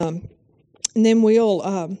and then we'll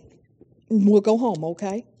go home,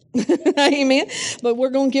 okay? Amen. But we're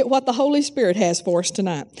going to get what the Holy Spirit has for us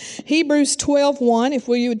tonight. Hebrews 12:1, if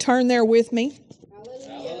you would turn there with me.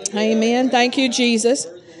 Hallelujah. Amen. Thank you, Jesus.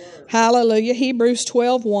 Hallelujah. Hebrews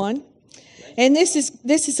 12:1. And this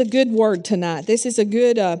is a good word tonight. This is a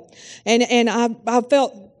good, and I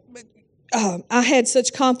felt I had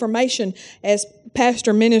such confirmation as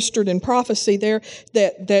Pastor ministered in prophecy there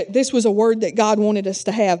that this was a word that God wanted us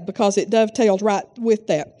to have, because it dovetailed right with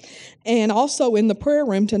that. And also in the prayer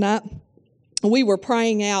room tonight, we were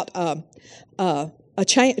praying out a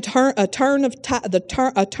turn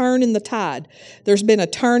in the tide. There's been a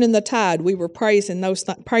turn in the tide. We were praying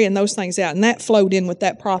those things out, and that flowed in with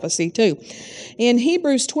that prophecy too. In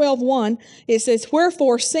Hebrews 12:1, it says,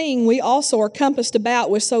 "Wherefore, seeing we also are compassed about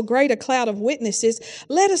with so great a cloud of witnesses,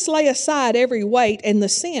 let us lay aside every weight and the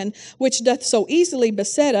sin which doth so easily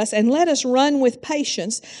beset us, and let us run with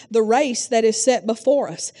patience the race that is set before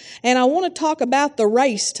us." And I want to talk about the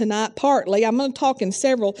race tonight. Partly, I'm going to talk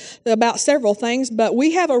about several things, but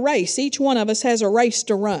we have a race. Each one of us has a race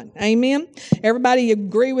to run. Amen? Everybody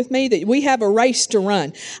agree with me that we have a race to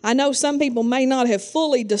run? I know some people may not have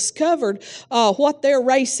fully discovered what their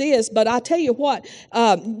race is, but I tell you what,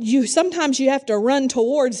 sometimes you have to run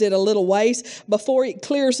towards it a little ways before it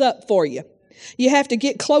clears up for you. You have to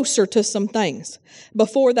get closer to some things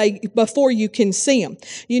before you can see them.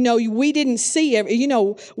 We didn't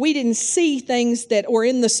see things that were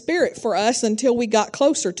in the spirit for us until we got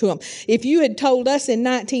closer to them. If you had told us in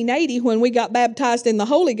 1980, when we got baptized in the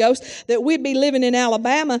Holy Ghost, that we'd be living in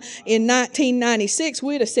Alabama in 1996,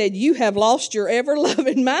 we'd have said, "You have lost your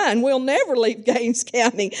ever-loving mind. We'll never leave Gaines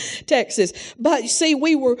County, Texas." But see,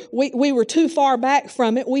 we were too far back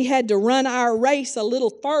from it. We had to run our race a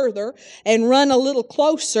little further and run a little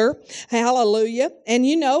closer. Hallelujah. And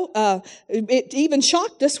it even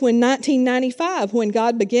shocked us when 1995, when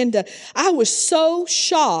God began to, I was so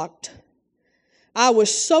shocked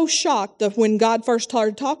of when God first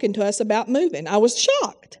started talking to us about moving. I was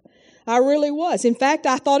shocked. I really was. In fact,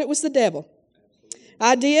 I thought it was the devil.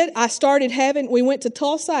 I did. We went to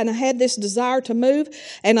Tulsa, and I had this desire to move,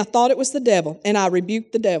 and I thought it was the devil, and I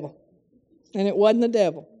rebuked the devil. And it wasn't the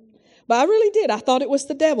devil. But I really did. I thought it was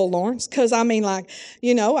the devil, Lawrence, because I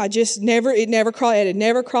just it had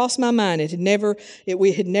never crossed my mind.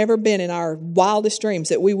 We had never been in our wildest dreams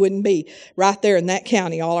that we wouldn't be right there in that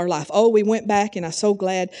county all our life. Oh, we went back, and I'm so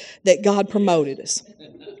glad that God promoted us.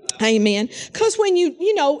 Amen. Because when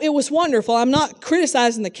it was wonderful. I'm not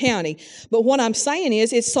criticizing the county, but what I'm saying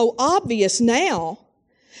is it's so obvious now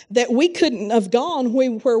that we couldn't have gone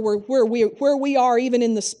where we are even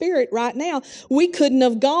in the spirit right now. We couldn't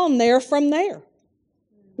have gone there from there.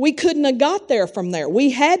 We couldn't have got there from there. We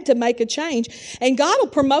had to make a change, and God will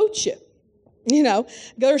promote you.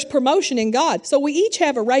 There's promotion in God. So we each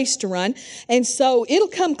have a race to run, and so it'll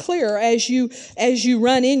come clear as you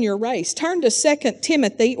run in your race. Turn to 2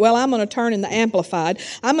 Timothy. Well, I'm going to turn in the Amplified.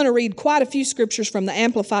 I'm going to read quite a few scriptures from the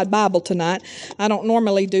Amplified Bible tonight. I don't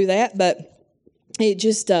normally do that, but it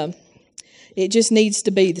just needs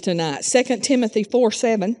to be tonight. 2 Timothy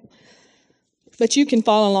 4:7. But you can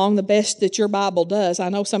follow along the best that your Bible does. I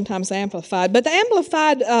know sometimes the Amplified. But the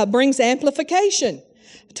Amplified brings amplification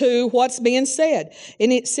to what's being said.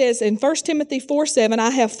 And it says in 1 Timothy 4:7,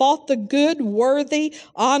 "I have fought the good, worthy,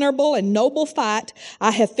 honorable, and noble fight.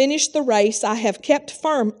 I have finished the race. I have kept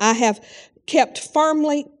firmly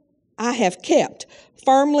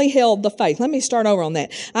held the faith." Let me start over on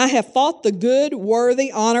that. "I have fought the good,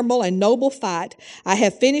 worthy, honorable, and noble fight. I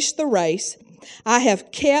have finished the race. I have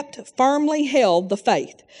firmly held the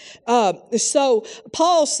faith." So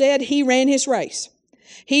Paul said he ran his race.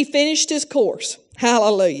 He finished his course.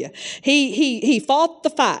 Hallelujah. He fought the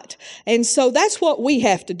fight. And so that's what we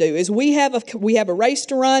have to do, is we have a race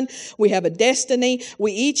to run. We have a destiny.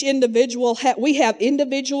 We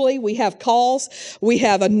have calls. We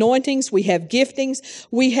have anointings. We have giftings.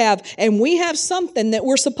 We have something that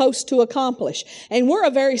we're supposed to accomplish. And we're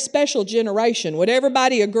a very special generation. Would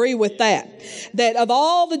everybody agree with that? That of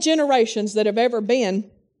all the generations that have ever been,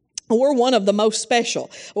 we're one of the most special.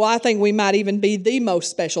 Well, I think we might even be the most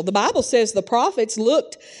special. The Bible says the prophets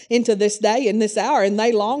looked into this day and this hour, and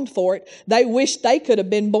they longed for it. They wished they could have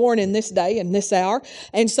been born in this day and this hour.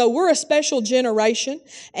 And so we're a special generation.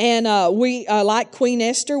 And we, like Queen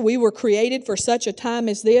Esther, we were created for such a time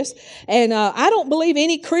as this. And I don't believe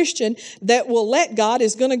any Christian that will let God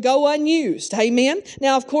is going to go unused. Amen?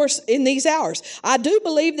 Now, of course, in these hours, I do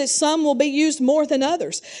believe that some will be used more than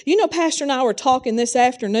others. Pastor and I were talking this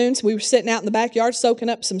afternoon. We were sitting out in the backyard soaking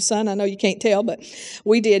up some sun. I know you can't tell, but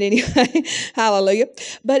we did anyway. Hallelujah.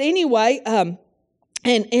 But anyway,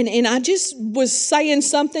 And I just was saying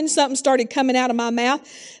something started coming out of my mouth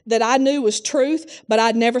that I knew was truth, but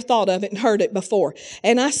I'd never thought of it and heard it before.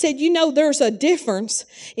 And I said, there's a difference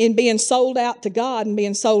in being sold out to God and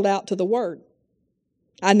being sold out to the Word.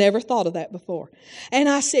 I never thought of that before. And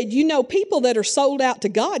I said, people that are sold out to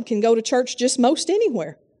God can go to church just most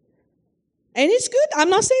anywhere. And it's good. I'm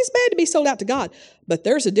not saying it's bad to be sold out to God, but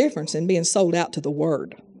there's a difference in being sold out to the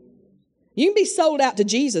Word. You can be sold out to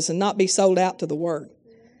Jesus and not be sold out to the Word.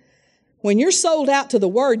 When you're sold out to the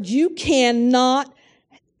Word, you cannot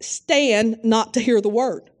stand not to hear the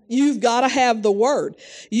Word. You've got to have the Word.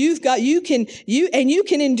 You can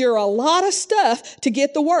endure a lot of stuff to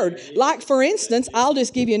get the Word. Like, for instance, I'll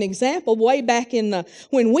just give you an example. Way back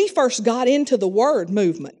when we first got into the Word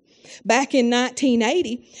movement, back in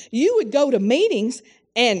 1980, you would go to meetings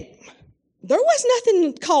and there was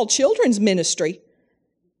nothing called children's ministry.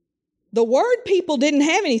 The Word people didn't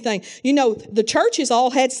have anything. The churches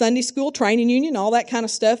all had Sunday school, training union, all that kind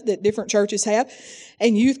of stuff that different churches have,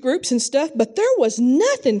 and youth groups and stuff, but there was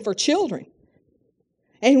nothing for children.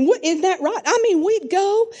 And isn't that right? I mean, we'd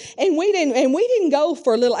go, and we didn't go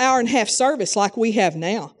for a little hour and a half service like we have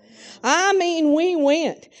now. I mean, we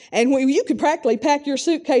went, and you could practically pack your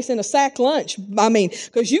suitcase in a sack lunch. I mean,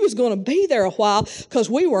 because you was going to be there a while because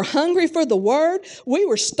we were hungry for the Word. We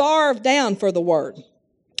were starved down for the Word.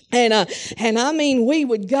 And I mean, we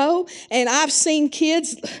would go, and I've seen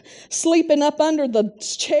kids sleeping up under the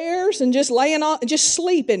chairs and just just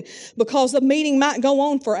sleeping because the meeting might go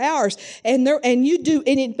on for hours. And you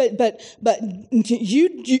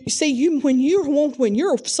see, when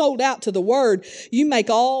you're sold out to the Word, you make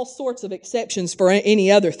all sorts of exceptions for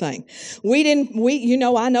any other thing.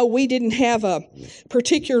 I know we didn't have a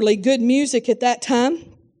particularly good music at that time.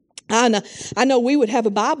 I know we would have a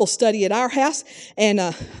Bible study at our house, and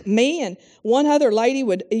me and one other lady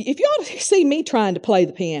would, if you ought to see me trying to play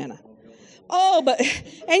the piano.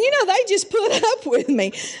 They just put up with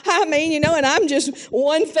me. I mean, and I'm just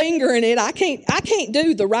one finger in it. I can't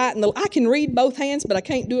do the right and I can read both hands, but I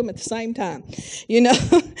can't do them at the same time.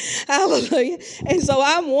 Hallelujah. And so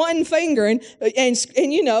I'm one finger and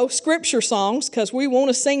scripture songs, because we want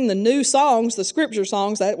to sing the new songs, the scripture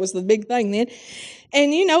songs. That was the big thing then.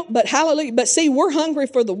 And but hallelujah. But see, we're hungry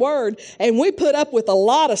for the Word, and we put up with a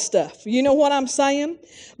lot of stuff. You know what I'm saying?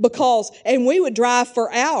 And we would drive for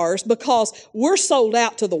hours because we're sold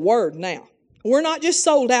out to the Word now. We're not just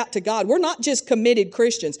sold out to God. We're not just committed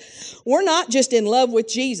Christians. We're not just in love with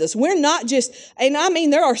Jesus. We're not just, and I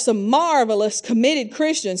mean, there are some marvelous committed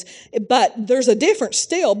Christians, but there's a difference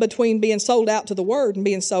still between being sold out to the Word and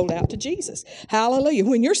being sold out to Jesus. Hallelujah.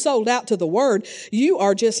 When you're sold out to the Word, you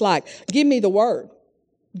are just like, give me the Word.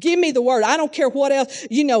 Give me the Word. I don't care what else.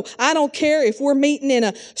 I don't care if we're meeting in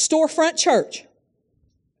a storefront church.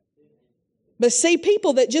 But see,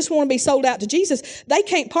 people that just want to be sold out to Jesus, they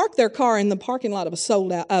can't park their car in the parking lot of a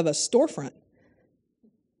storefront.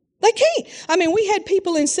 They can't. I mean, we had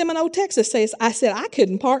people in Seminole, Texas say, I said, I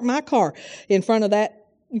couldn't park my car in front of that,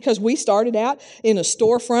 because we started out in a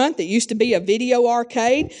storefront that used to be a video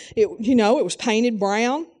arcade. It was painted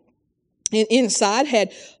brown. And inside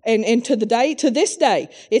and to this day,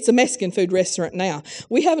 it's a Mexican food restaurant now.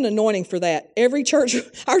 We have an anointing for that.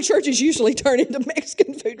 Our churches usually turn into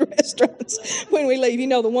Mexican food restaurants when we leave.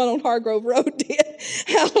 The one on Hargrove Road did.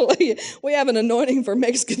 Hallelujah. We have an anointing for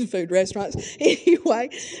Mexican food restaurants.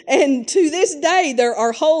 Anyway, and to this day, there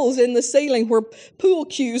are holes in the ceiling where pool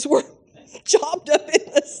cues were chopped up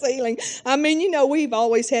in the ceiling. I mean, we've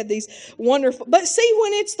always had these wonderful, but see,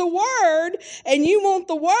 when it's the Word and you want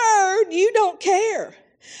the Word, you don't care.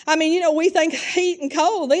 I mean, we think heat and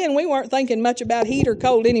cold then. We weren't thinking much about heat or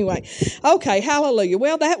cold anyway. Okay, hallelujah.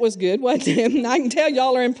 Well, that was good, wasn't it? I can tell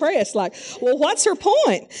y'all are impressed. Like, well, what's her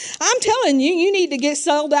point? I'm telling you, you need to get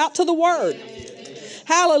sold out to the Word.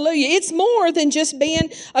 Hallelujah. It's more than just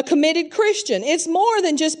being a committed Christian. It's more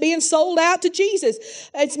than just being sold out to Jesus.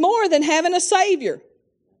 It's more than having a Savior.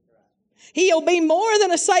 He'll be more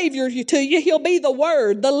than a Savior to you. He'll be the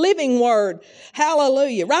Word, the living Word.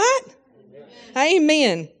 Hallelujah. Right?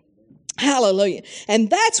 Amen. Hallelujah. And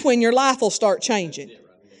that's when your life will start changing.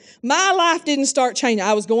 My life didn't start changing.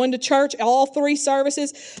 I was going to church all 3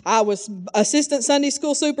 services. I was assistant Sunday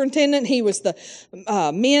school superintendent. He was the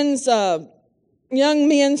young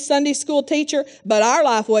men's Sunday school teacher, but our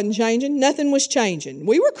life wasn't changing. Nothing was changing.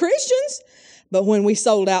 We were Christians, but when we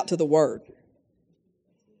sold out to the Word,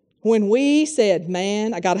 when we said,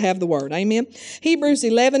 man, I got to have the Word. Amen. Hebrews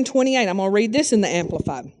 11:28. I'm going to read this in the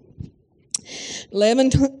Amplified.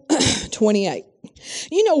 11:28.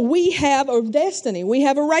 We have a destiny. We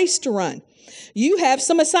have a race to run. You have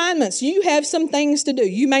some assignments. You have some things to do.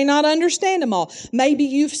 You may not understand them all. Maybe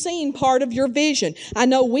you've seen part of your vision. I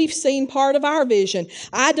know we've seen part of our vision.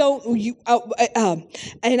 And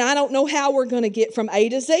I don't know how we're going to get from A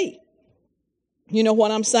to Z. You know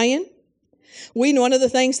what I'm saying? One of the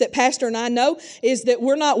things that Pastor and I know is that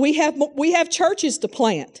we have churches to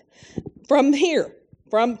plant from here.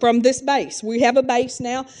 From this base. We have a base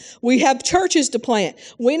now. We have churches to plant.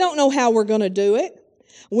 We don't know how we're going to do it.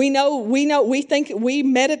 We think we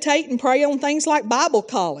meditate and pray on things like Bible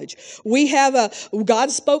college. God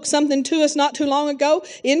spoke something to us not too long ago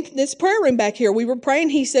in this prayer room back here. We were praying.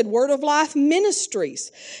 He said, Word of Life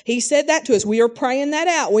Ministries. He said that to us. We are praying that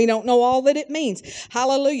out. We don't know all that it means.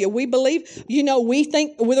 Hallelujah. We believe, we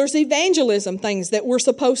think there's evangelism things that we're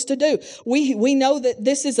supposed to do. We know that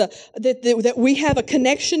this is that we have a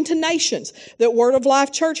connection to nations, that Word of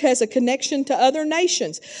Life Church has a connection to other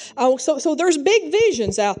nations. So there's big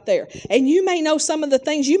visions out there. And you may know some of the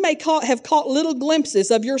things. You may have caught little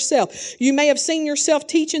glimpses of yourself. You may have seen yourself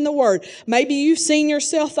teaching the Word. Maybe you've seen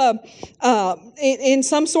yourself in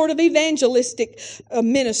some sort of evangelistic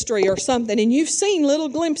ministry or something, and you've seen little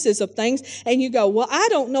glimpses of things, and you go, well, I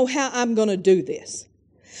don't know how I'm going to do this.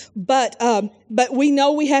 But we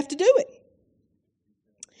know we have to do it.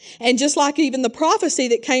 And just like even the prophecy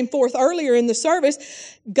that came forth earlier in the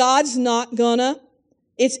service, God's not gonna.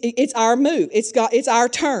 It's our move. It's our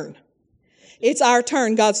turn. It's our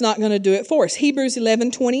turn. God's not going to do it for us. Hebrews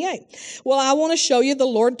 11:28. Well, I want to show you. The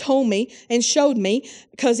Lord told me and showed me,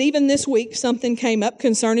 because even this week something came up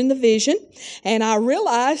concerning the vision, and I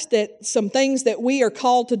realized that some things that we are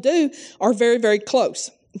called to do are very, very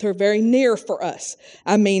close. They're very near for us.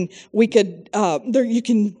 I mean, we could.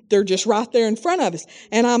 They're just right there in front of us,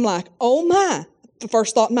 and I'm like, oh my. The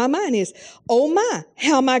first thought in my mind is, oh my,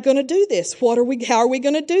 how am I going to do this? How are we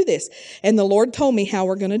going to do this? And the Lord told me how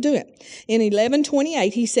we're going to do it. In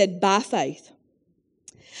 11:28, He said, by faith,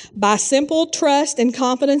 by simple trust and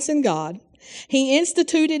confidence in God, He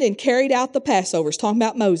instituted and carried out the Passovers, talking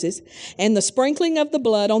about Moses, and the sprinkling of the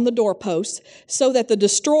blood on the doorposts, so that the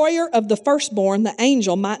destroyer of the firstborn, the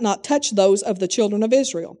angel, might not touch those of the children of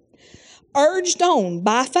Israel. Urged on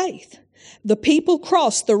by faith, the people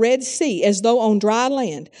crossed the Red Sea as though on dry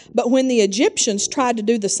land. But when the Egyptians tried to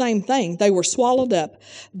do the same thing, they were swallowed up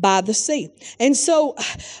by the sea. And so,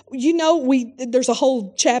 there's a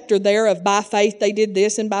whole chapter there of by faith they did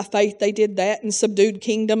this and by faith they did that and subdued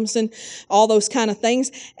kingdoms and all those kind of things.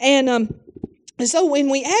 And so when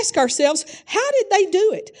we ask ourselves, how did they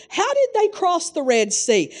do it? How did they cross the Red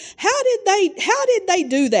Sea? How did they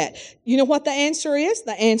do that? You know what the answer is?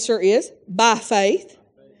 The answer is by faith.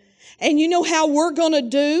 And you know how we're going to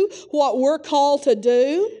do what we're called to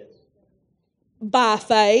do? By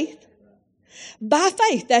faith. By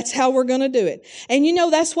faith, that's how we're going to do it. And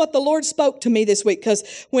that's what the Lord spoke to me this week,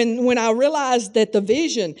 because when I realized that the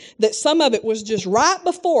vision, that some of it was just right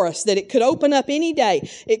before us, that it could open up any day,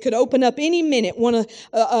 it could open up any minute,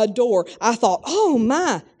 a door, I thought, oh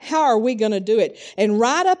my, how are we going to do it? And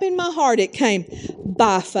right up in my heart it came,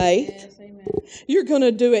 by faith. Yes, amen. You're going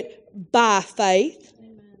to do it by faith.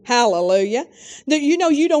 Hallelujah.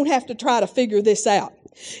 You don't have to try to figure this out.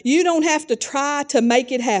 You don't have to try to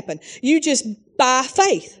make it happen. You just, by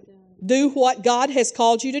faith, do what God has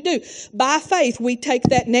called you to do. By faith, we take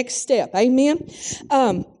that next step. Amen.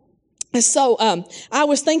 So I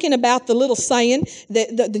was thinking about the little saying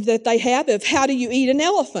that they have of, how do you eat an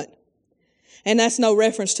elephant? And that's no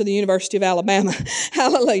reference to the University of Alabama.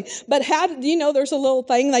 Hallelujah. But there's a little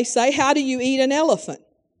thing they say, how do you eat an elephant?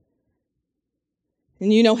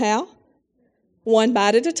 And you know how? One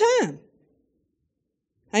bite at a time.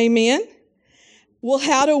 Amen. Well,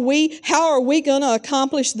 how are we going to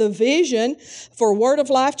accomplish the vision for Word of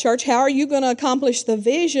Life Church? How are you going to accomplish the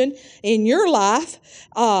vision in your life?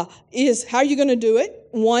 How are you going to do it?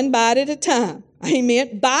 One bite at a time.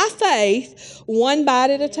 Amen. By faith, one bite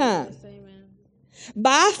at a time. Amen.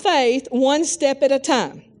 By faith, one step at a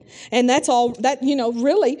time. And that's all that,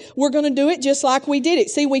 really, we're going to do it just like we did it.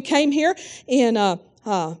 See, we came here in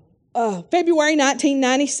February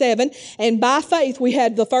 1997, and by faith we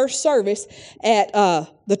had the first service at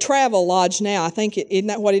the Travel Lodge now. I think isn't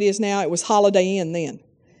that what it is now? It was Holiday Inn then.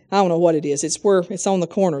 I don't know what it is. It's on the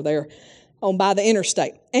corner there, by the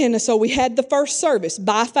interstate. And so we had the first service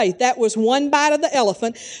by faith. That was one bite of the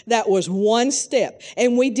elephant. That was one step.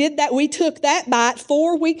 And we did that. We took that bite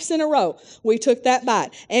 4 weeks in a row. We took that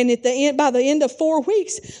bite. And by the end of 4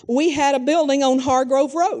 weeks, we had a building on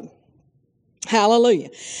Hargrove Road. Hallelujah.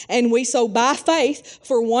 And so by faith,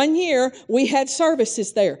 for 1 year, we had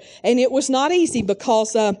services there. And it was not easy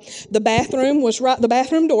because the bathroom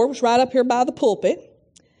door was right up here by the pulpit.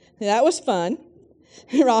 That was fun.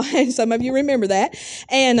 Right, some of you remember that.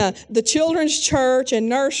 And the children's church and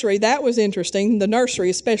nursery, that was interesting. The nursery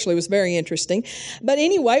especially was very interesting. But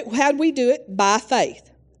anyway, how'd we do it? By faith.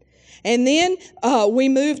 And then we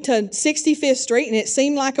moved to 65th Street, and it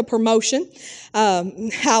seemed like a promotion.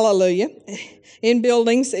 Hallelujah. In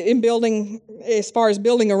building, as far as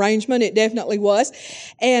building arrangement, it definitely was.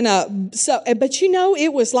 And but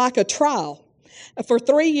it was like a trial. For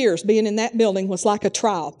 3 years, being in that building was like a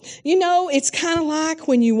trial. It's kind of like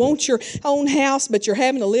when you want your own house, but you're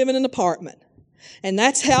having to live in an apartment. And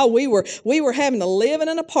that's how we were. We were having to live in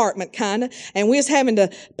an apartment, kind of, and we was having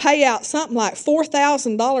to pay out something like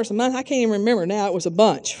 $4,000 a month. I can't even remember now. It was a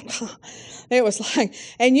bunch. It was like,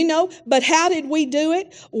 but how did we do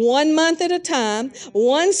it? 1 month at a time,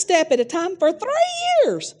 one step at a time for 3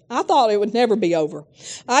 years. I thought it would never be over.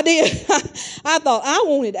 I did. I thought I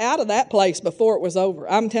wanted out of that place before it was over.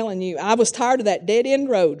 I'm telling you, I was tired of that dead-end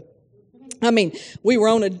road. I mean, we were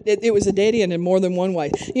it was a dead end in more than one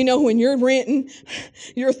way. When you're renting,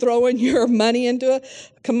 you're throwing your money into a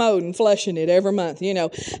commode and flushing it every month,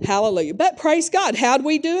 hallelujah. But praise God, how'd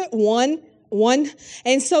we do it? One.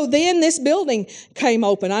 And so then this building came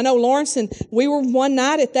open. I know Lawrence, and we were one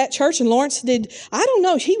night at that church, and Lawrence I don't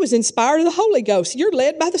know, he was inspired of the Holy Ghost. You're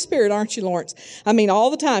led by the Spirit, aren't you, Lawrence? I mean,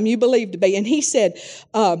 all the time you believe to be. And he said,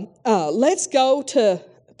 let's go to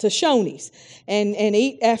Shoney's and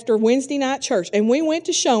eat after Wednesday night church. And we went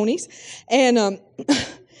to Shoney's, and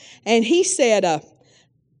he said,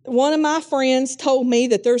 one of my friends told me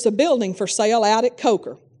that there's a building for sale out at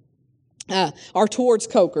Coker. Or towards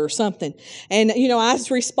Coker or something. And, I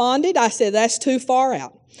responded. I said, that's too far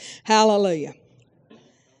out. Hallelujah.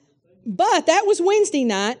 But that was Wednesday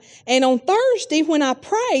night. And on Thursday, when I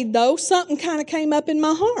prayed, though, something kind of came up in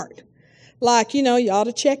my heart. Like, you ought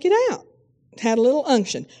to check it out. Had a little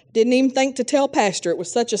unction. Didn't even think to tell Pastor. It was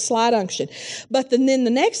such a slight unction. But then the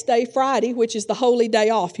next day, Friday, which is the holy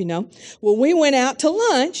day off, well, we went out to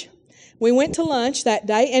lunch. We went to lunch that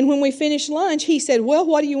day, and when we finished lunch, he said, well,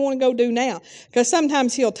 what do you want to go do now? Because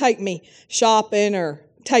sometimes he'll take me shopping or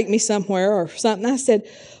take me somewhere or something. I said,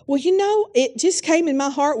 well, it just came in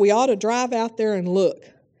my heart. We ought to drive out there and look.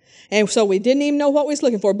 And so we didn't even know what we was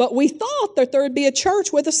looking for, but we thought that there would be a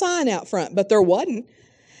church with a sign out front, but there wasn't.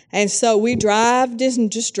 And so we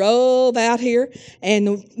just drove out here,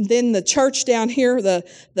 and then the church down here,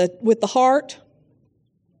 the with the heart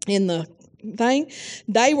in the thing,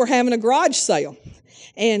 they were having a garage sale.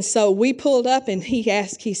 And so we pulled up, and he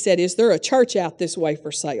said, is there a church out this way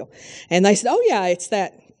for sale? And they said, oh yeah, it's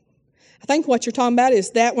that. I think what you're talking about is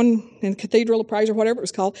that one in Cathedral of Praise or whatever it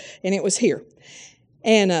was called, and it was here.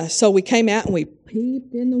 And so we came out and we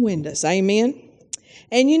peeped in the windows. Amen.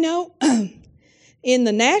 And in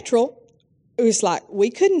the natural, it was like we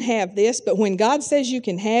couldn't have this, but when God says you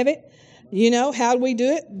can have it, how do we do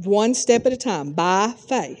it? One step at a time, by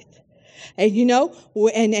faith. And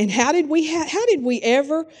and how did we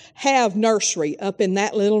ever have nursery up in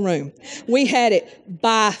that little room? We had it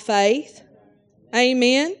by faith.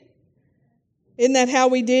 Amen. Isn't that how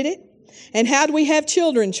we did it? And how do we have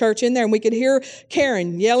children church in there? And we could hear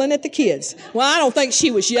Karen yelling at the kids. Well, I don't think she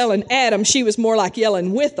was yelling at them. She was more like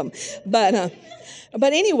yelling with them.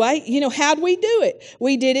 But anyway, how'd we do it?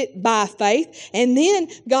 We did it by faith. And then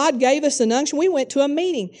God gave us an unction. We went to a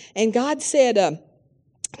meeting, and God said,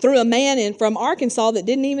 through a man from Arkansas that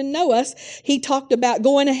didn't even know us, he talked about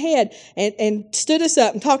going ahead and stood us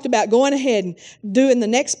up and talked about going ahead and doing the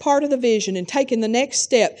next part of the vision and taking the next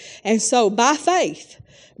step. And so by faith,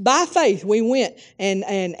 we went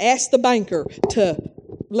and asked the banker to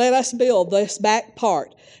let us build this back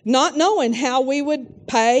part, not knowing how we would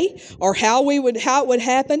pay or how it would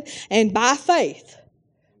happen. And by faith,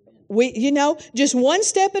 we, just one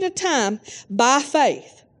step at a time, by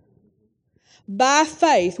faith. By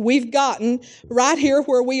faith, we've gotten right here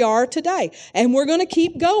where we are today. And we're going to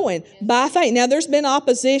keep going by faith. Now, there's been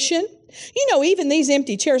opposition. Even these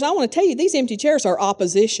empty chairs, I want to tell you, these empty chairs are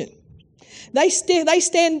opposition. They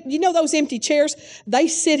stand, those empty chairs, they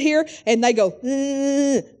sit here and they go,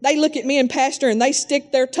 they look at me and Pastor and they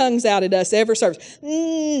stick their tongues out at us every service.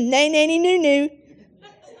 Nanny noo.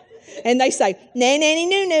 And they say, nanny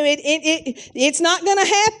noo. It's not going to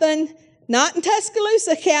happen. Not in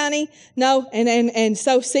Tuscaloosa County. No. And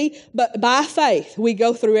so see, but by faith, we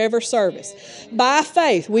go through every service. By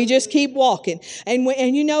faith, we just keep walking. And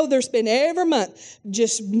there's been every month,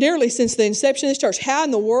 just nearly since the inception of this church, how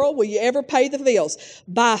in the world will you ever pay the bills?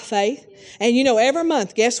 By faith. And every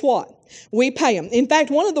month, guess what? We pay them. In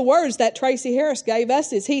fact, one of the words that Tracy Harris gave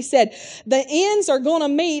us is he said, the ends are going to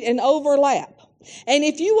meet and overlap. And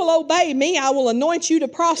if you will obey me, I will anoint you to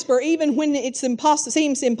prosper even when it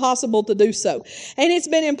seems impossible to do so. And it's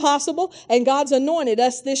been impossible, and God's anointed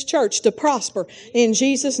us, this church, to prosper in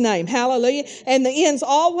Jesus' name. Hallelujah. And the ends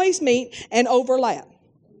always meet and overlap.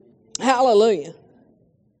 Hallelujah.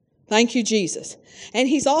 Thank you, Jesus. And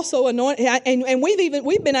He's also anointed, and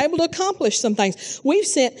we've been able to accomplish some things. We've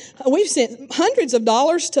sent hundreds of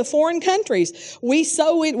dollars to foreign countries. We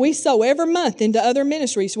sow every month into other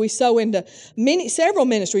ministries. We sow into several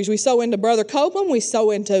ministries. We sow into Brother Copeland. We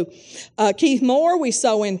sow into Keith Moore. We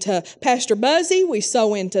sow into Pastor Buzzy. We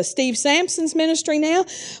sow into Steve Sampson's ministry now.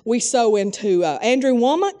 We sow into Andrew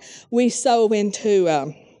Womack. We sow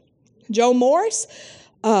into Joe Morris.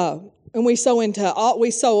 And we sow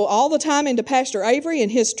all the time into Pastor Avery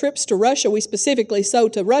and his trips to Russia. We specifically sow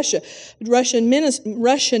to Russian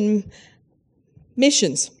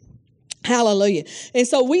missions. Hallelujah. And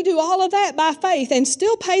so we do all of that by faith and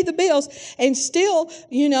still pay the bills and still,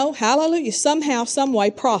 hallelujah, somehow, some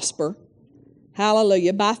way prosper.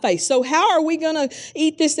 Hallelujah, by faith. So how are we going to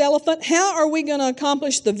eat this elephant? How are we going to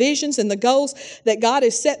accomplish the visions and the goals that God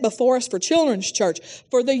has set before us for Children's Church,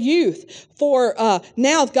 for the youth, for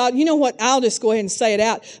now, God, you know what? I'll just go ahead and say it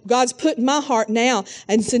out. God's put in my heart now.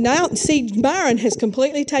 And so now, see, Byron has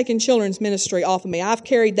completely taken children's ministry off of me. I've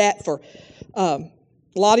carried that for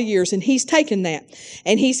a lot of years, and he's taken that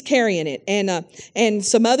and he's carrying it, and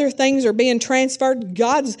some other things are being transferred.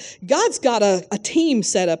 God's got a team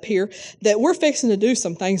set up here that we're fixing to do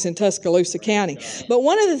some things in Tuscaloosa County. But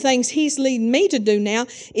one of the things he's leading me to do now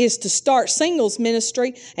is to start singles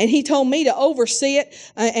ministry, and he told me to oversee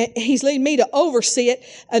it. He's leading me to oversee it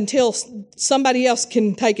until somebody else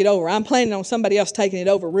can take it over. I'm planning on somebody else taking it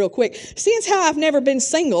over real quick. Seeing how I've never been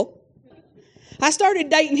single, I started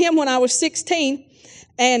dating him when I was 16.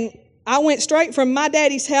 And I went straight from my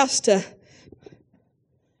daddy's house to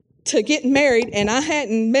getting married, and I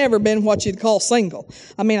hadn't never been what you'd call single.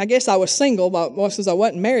 I mean, I guess I was single, but since I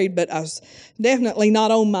wasn't married, but I was definitely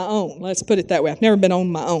not on my own. Let's put it that way. I've never been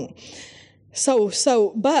on my own.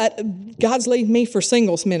 But God's leading me for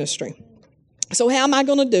singles ministry. So how am I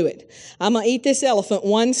going to do it? I'm going to eat this elephant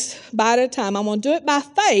one bite at a time. I'm going to do it by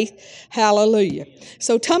faith. Hallelujah.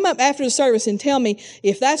 So come up after the service and tell me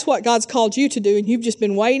if that's what God's called you to do and you've just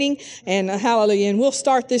been waiting, and hallelujah. And we'll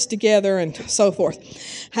start this together and so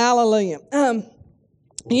forth. Hallelujah.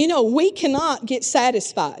 We cannot get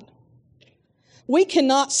satisfied. We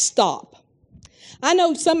cannot stop. I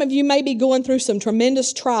know some of you may be going through some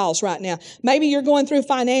tremendous trials right now. Maybe you're going through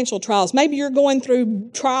financial trials. Maybe you're going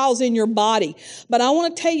through trials in your body. But I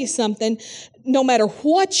want to tell you something. No matter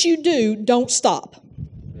what you do, don't stop.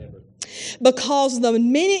 Never. Because the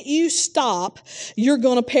minute you stop, you're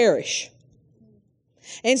going to perish.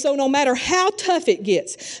 And so no matter how tough it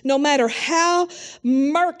gets, no matter how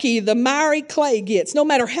murky the miry clay gets, no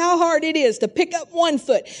matter how hard it is to pick up one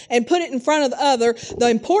foot and put it in front of the other, the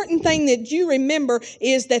important thing that you remember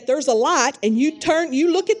is that there's a light, and you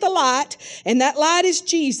look at the light, and that light is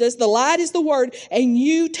Jesus, the light is the Word, and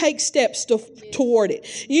you take steps toward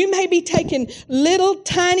it. You may be taking little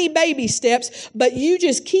tiny baby steps, but you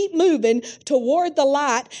just keep moving toward the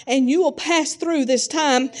light, and you will pass through this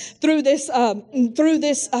time, through this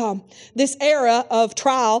era of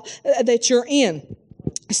trial that you're in.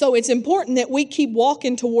 So it's important that we keep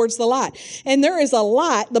walking towards the light. And there is a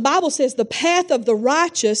light. The Bible says the path of the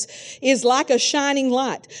righteous is like a shining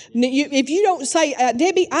light. If you don't say,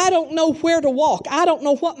 Debbie, I don't know where to walk. I don't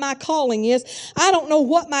know what my calling is. I don't know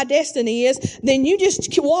what my destiny is. Then you just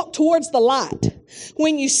walk towards the light.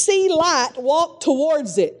 When you see light, walk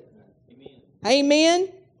towards it. Amen.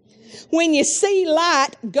 When you see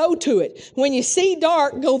light, go to it. When you see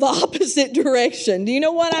dark, go the opposite direction. Do you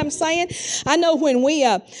know what I'm saying? I know when we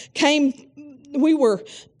were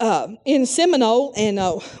in Seminole,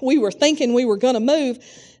 and we were thinking we were going to move.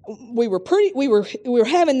 We were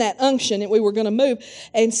having that unction that we were going to move,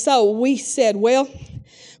 and so we said, well,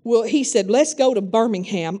 he said, let's go to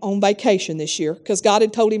Birmingham on vacation this year, because God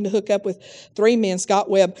had told him to hook up with 3 men, Scott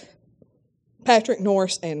Webb, Patrick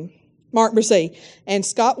Norris, and Mark Brzee. And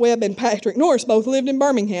Scott Webb and Patrick Norris both lived in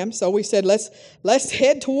Birmingham. So we said, let's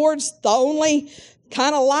head towards the only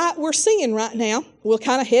kind of light we're seeing right now. We'll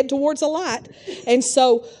kind of head towards a light. And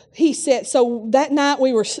so he said, so that night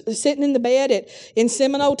we were sitting in the bed in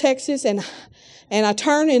Seminole, Texas, and I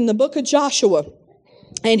turned in the book of Joshua,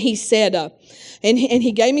 and he said, and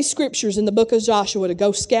he gave me scriptures in the book of Joshua to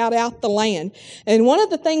go scout out the land. And one of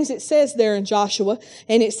the things it says there in Joshua,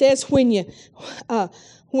 and it says when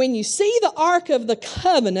you see the Ark of the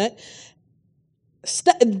Covenant,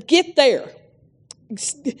 get there.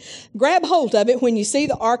 grab hold of it when you see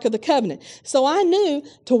the Ark of the Covenant. So I knew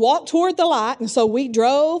to walk toward the light, and so we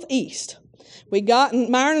drove east. Myron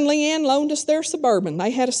and Leanne loaned us their Suburban.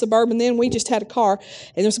 They had a Suburban then. We just had a car,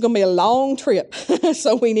 and this was going to be a long trip.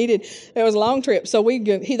 So it was a long trip. So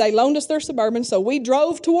they loaned us their Suburban, so we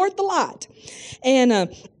drove toward the light.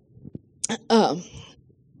 And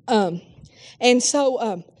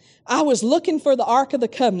so I was looking for the Ark of the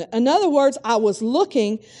Covenant. In other words, I was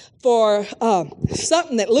looking for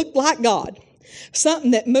something that looked like God.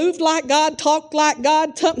 Something that moved like God, talked like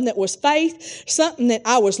God, something that was faith, something that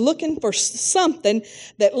I was looking for, something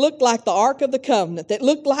that looked like the Ark of the Covenant, that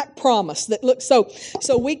looked like promise,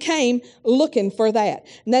 so we came looking for that.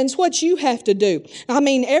 And that's what you have to do. I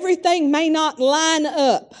mean, everything may not line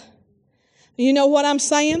up. You know what I'm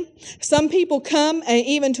saying? Some people come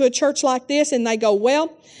even to a church like this and they go,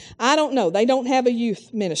 well, I don't know. They don't have a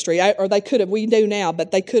youth ministry, or they could have. We do now,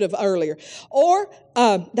 but they could have earlier. Or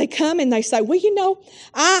they come and they say, well, you know,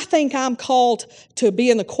 I think I'm called to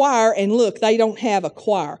be in the choir, and look, they don't have a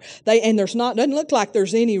choir. Doesn't look like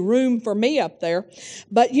there's any room for me up there.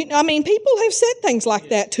 But people have said things like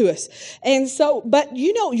that to us. And so, but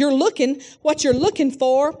what you're looking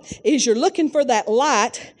for is you're looking for that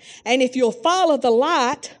light, and if you'll follow the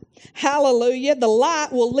light, hallelujah, the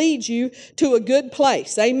light will lead you to a good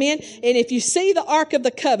place. Amen. And if you see the Ark of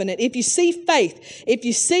the Covenant, if you see faith, if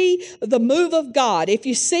you see the move of God, if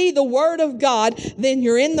you see the Word of God, then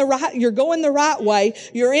you're going the right way,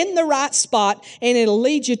 you're in the right spot, and it'll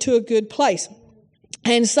lead you to a good place.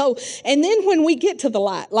 And then when we get to the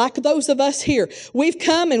light, like those of us here, we've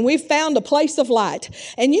come and we've found a place of light.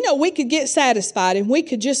 And we could get satisfied and we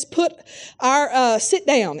could just sit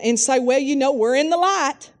down and say, well, we're in the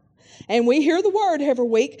light. And we hear the word every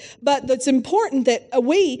week, but it's important that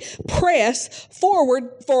we press forward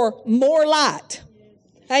for more light.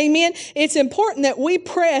 Amen. It's important that we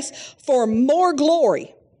press for more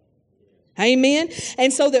glory. Amen.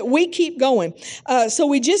 And so that we keep going. So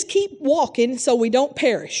we just keep walking so we don't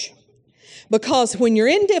perish. Because when you're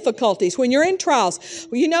in difficulties, when you're in trials,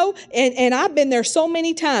 and I've been there so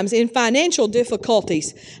many times in financial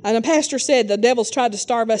difficulties. And the pastor said the devil's tried to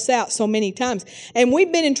starve us out so many times. And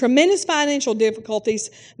we've been in tremendous financial difficulties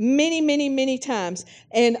many, many, many times.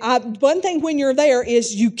 And one thing when you're there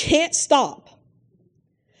is you can't stop.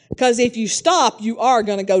 Because if you stop, you are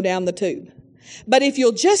going to go down the tube. But if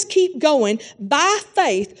you'll just keep going by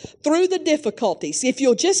faith through the difficulties, if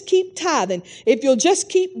you'll just keep tithing, if you'll just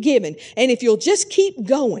keep giving, and if you'll just keep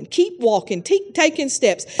going, keep walking, keep taking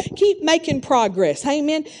steps, keep making progress,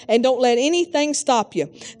 amen, and don't let anything stop you.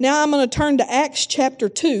 Now I'm going to turn to Acts chapter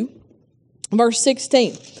 2, verse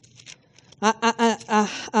 16.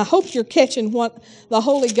 I hope you're catching what the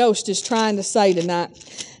Holy Ghost is trying to say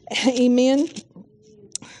tonight. Amen.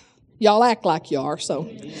 Y'all act like you are, so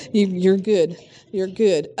you're good. You're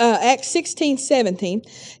good. Acts 16, 17,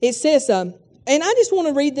 it says, and I just want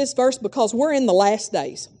to read this verse because we're in the last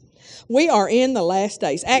days. We are in the last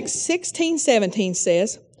days. Acts 16, 17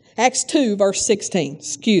 says, Acts 2, verse 16.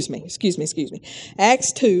 Excuse me.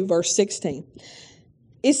 Acts 2, verse 16.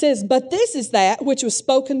 It says, but this is that which was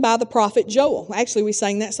spoken by the prophet Joel. Actually, we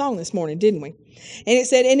sang that song this morning, didn't we? And it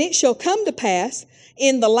said, and it shall come to pass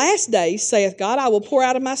in the last days, saith God, I will pour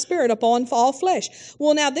out of my spirit upon all flesh.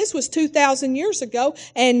 Well, now this was 2,000 years ago,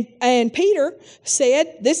 and Peter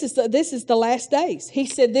said, this is the last days. He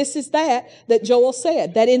said, this is that Joel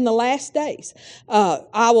said, that in the last days,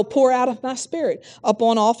 I will pour out of my spirit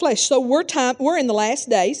upon all flesh. So we're in the last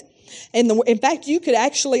days. In fact, you could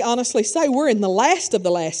actually honestly say we're in the last of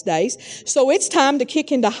the last days. So it's time to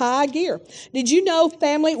kick into high gear. Did you know,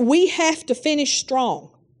 family, we have to finish strong.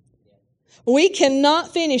 We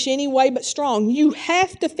cannot finish any way but strong. You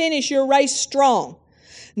have to finish your race strong.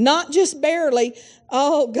 Not just barely,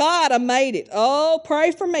 oh, God, I made it. Oh,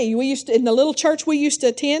 pray for me. We used to, in the little church we used to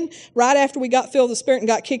attend, right after we got filled with the Spirit and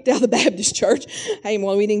got kicked out of the Baptist church. Hey,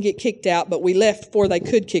 well, we didn't get kicked out, but we left before they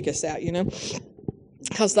could kick us out,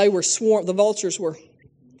 because they were swarmed, the vultures were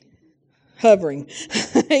hovering.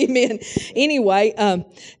 Amen. Anyway,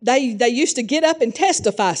 they used to get up and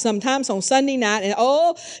testify sometimes on Sunday night, and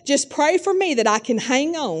just pray for me that I can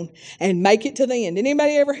hang on and make it to the end. Did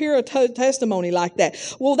anybody ever hear a testimony like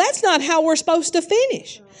that? Well, that's not how we're supposed to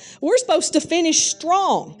finish. We're supposed to finish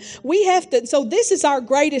strong. We have to, so this is our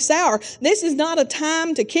greatest hour. This is not a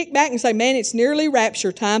time to kick back and say, man, it's nearly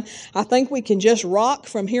rapture time. I think we can just rock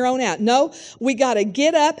from here on out. No, we got to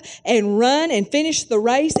get up and run and finish the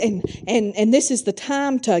race, and this is the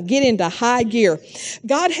time to get into high gear.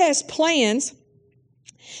 God has plans,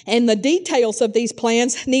 and the details of these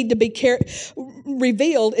plans need to be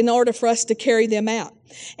revealed in order for us to carry them out.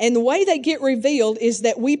 And the way they get revealed is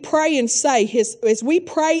that we pray and say His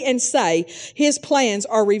plans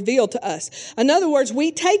are revealed to us. In other words,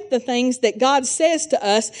 we take the things that God says to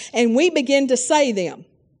us and we begin to say them.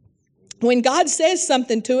 When God says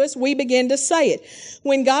something to us, we begin to say it.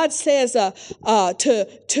 When God says that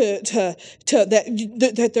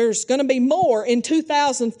there's going to be more in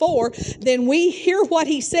 2004, then we hear what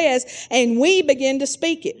He says and we begin to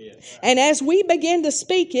speak it. And as we begin to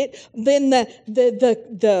speak it, then the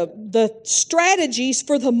strategies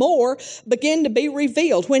for the more begin to be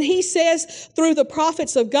revealed. When He says through the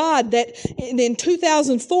prophets of God that in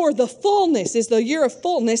 2004 the fullness is the year of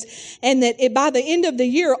fullness, and that by the end of the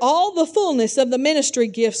year all the fullness of the ministry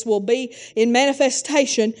gifts will be in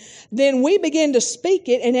manifestation, then we begin to speak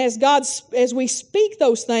it. And as we speak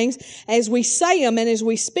those things, as we say them and as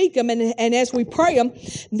we speak them and as we pray them,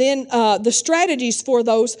 then the strategies for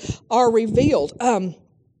those are revealed.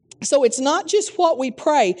 So it's not just what we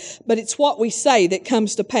pray, but it's what we say that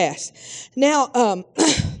comes to pass. Now,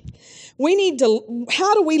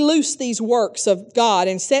 how do we loose these works of God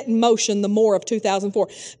and set in motion the more of 2004?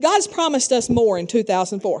 God's promised us more in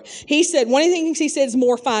 2004. He said, one of the things He said is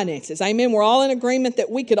more finances. Amen. We're all in agreement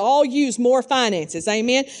that we could all use more finances.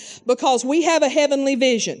 Amen. Because we have a heavenly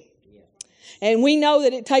vision. And we know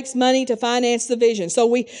that it takes money to finance the vision. So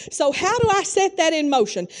how do I set that in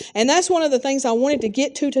motion? And that's one of the things I wanted to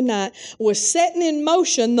get to tonight, was setting in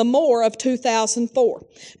motion the more of 2004.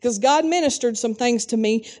 Because God ministered some things to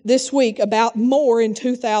me this week about more in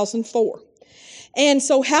 2004. And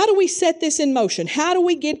so how do we set this in motion? How do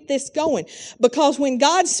we get this going? Because when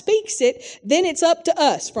God speaks it, then it's up to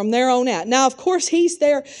us from there on out. Now, of course, He's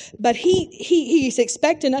there, but He's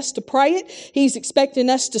expecting us to pray it. He's expecting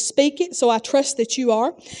us to speak it. So I trust that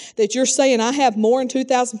you're saying, I have more in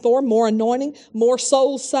 2004, more anointing, more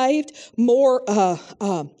souls saved, more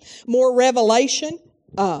revelation,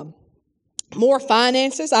 more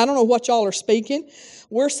finances. I don't know what y'all are speaking.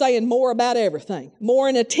 We're saying more about everything. More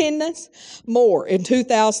in attendance, more in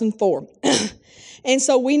 2004. And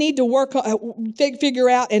so we need to figure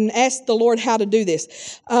out and ask the Lord how to do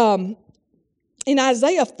this. In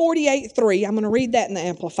Isaiah 48:3, I'm going to read that in the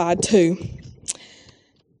Amplified too.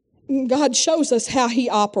 God shows us how He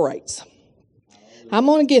operates. I'm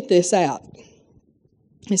going to get this out.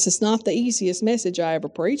 This is not the easiest message I ever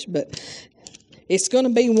preached, but it's going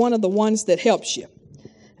to be one of the ones that helps you.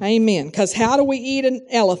 Amen. Because how do we eat an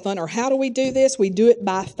elephant, or how do we do this? We do it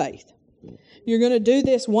by faith. You're going to do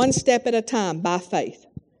this one step at a time by faith.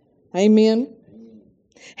 Amen.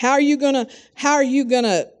 How are you going to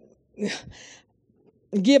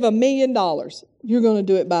give $1 million? You're going to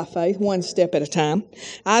do it by faith, one step at a time.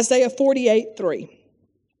 Isaiah 48:3.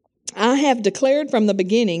 I have declared from the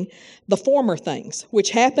beginning the former things,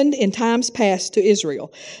 which happened in times past to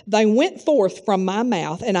Israel. They went forth from my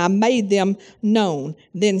mouth, and I made them known.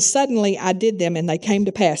 Then suddenly I did them, and they came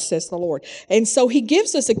to pass, says the Lord. And so He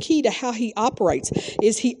gives us a key to how He operates,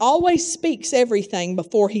 is He always speaks everything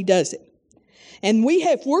before He does it. And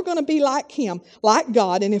if we're going to be like Him, like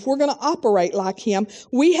God, and if we're going to operate like Him,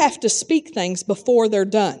 we have to speak things before they're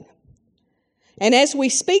done. And as we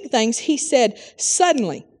speak things, He said,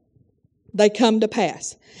 suddenly they come to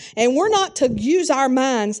pass. And we're not to use our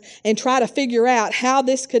minds and try to figure out how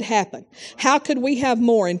this could happen. How could we have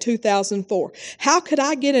more in 2004? How could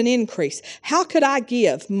I get an increase? How could I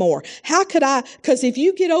give more? Because if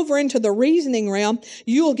you get over into the reasoning realm,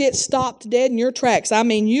 you'll get stopped dead in your tracks. I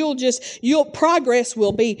mean, progress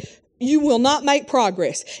will be, you will not make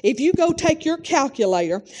progress. If you go take your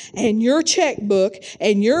calculator and your checkbook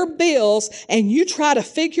and your bills and you try to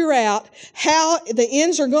figure out how the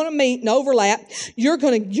ends are going to meet and overlap, you're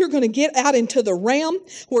going to get out into the realm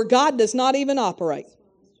where God does not even operate.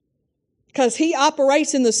 Because He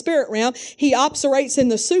operates in the spirit realm. He operates in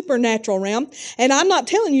the supernatural realm. And I'm not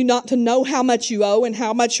telling you not to know how much you owe and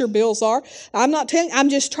how much your bills are. I'm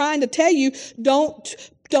just trying to tell you,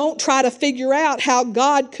 don't try to figure out how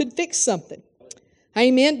God could fix something.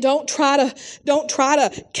 Amen. Don't try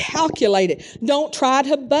to calculate it. Don't try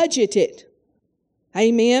to budget it.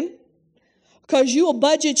 Amen. Because you'll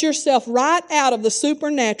budget yourself right out of the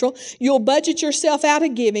supernatural. You'll budget yourself out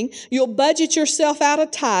of giving. You'll budget yourself out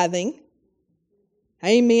of tithing.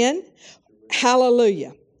 Amen.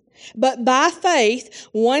 Hallelujah. But by faith,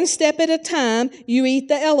 one step at a time, you eat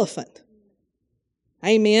the elephant.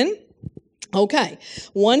 Amen. Okay,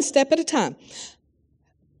 one step at a time.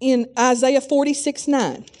 In Isaiah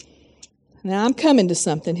 46:9. Now I'm coming to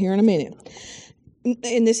something here in a minute.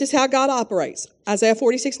 And this is how God operates. Isaiah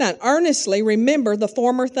 46:9. Earnestly remember the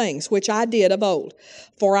former things which I did of old.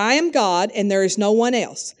 For I am God and there is no one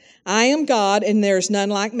else. I am God, and there's none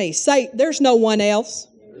like me. Say, there's no one else.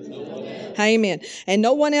 Amen. And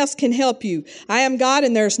no one else can help you. I am God,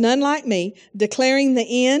 and there's none like me, declaring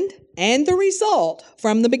the end and the result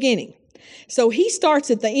from the beginning. So he starts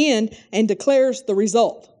at the end and declares the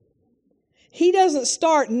result. He doesn't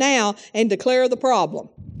start now and declare the problem.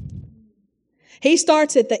 He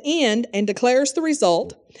starts at the end and declares the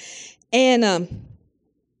result, and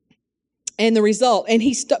the result, and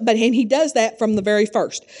he does that from the very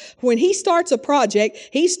first. When he starts a project,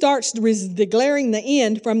 he starts declaring the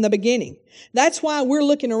end from the beginning. That's why we're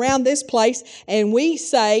looking around this place and we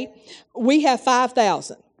say we have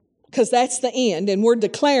 5,000, because that's the end, and we're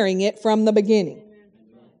declaring it from the beginning.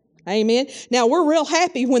 Amen. Now we're real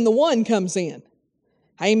happy when the one comes in.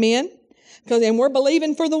 Amen. And we're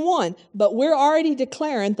believing for the one, but we're already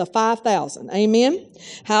declaring the 5,000. Amen.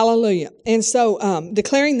 Hallelujah. And so,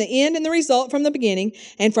 declaring the end and the result from the beginning,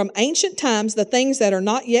 and from ancient times the things that are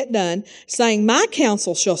not yet done, saying, my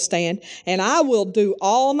counsel shall stand, and I will do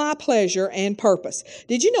all my pleasure and purpose.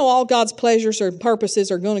 Did you know all God's pleasures or purposes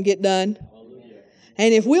are going to get done?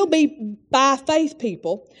 And if we'll be by faith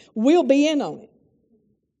people, we'll be in on it.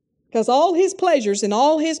 Because all his pleasures and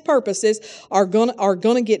all his purposes are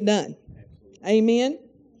gonna get done. Amen.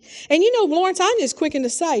 And Lawrence, I'm just quicking to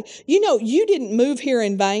say, you didn't move here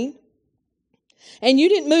in vain. And you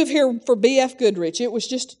didn't move here for B.F. Goodrich. It was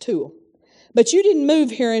just a tool. But you didn't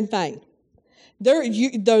move here in vain.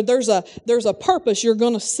 There's a purpose you're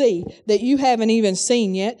going to see that you haven't even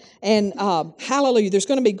seen yet. And hallelujah, there's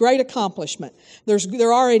going to be great accomplishment.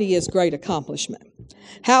 There already is great accomplishment.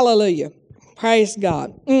 Hallelujah. Praise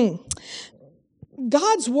God.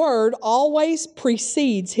 God's word always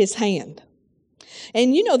precedes his hand.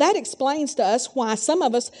 And that explains to us why some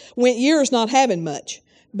of us went years not having much.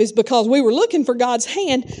 It's because we were looking for God's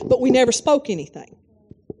hand, but we never spoke anything.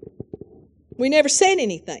 We never said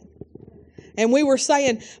anything. And we were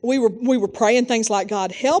saying, we were praying things like,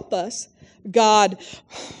 God, help us. God,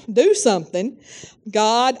 do something.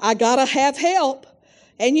 God, I got to have help.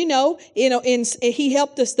 And he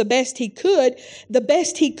helped us the best he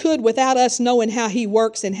could without us knowing how he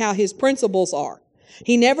works and how his principles are.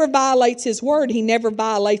 He never violates his word. He never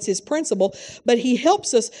violates his principle, but he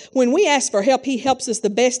helps us. When we ask for help, he helps us the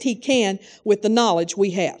best he can with the knowledge we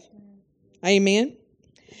have. Amen.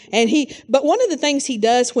 But one of the things he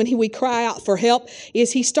does when we cry out for help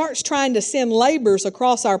is he starts trying to send laborers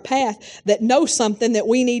across our path that know something that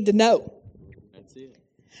we need to know. That's it.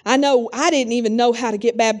 I know I didn't even know how to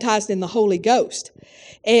get baptized in the Holy Ghost.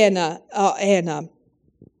 But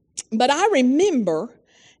I remember,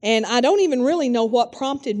 and I don't even really know what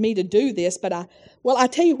prompted me to do this, but I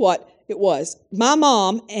tell you what it was. My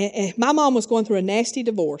mom was going through a nasty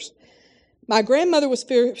divorce. My grandmother was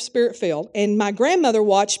spirit-filled, and my grandmother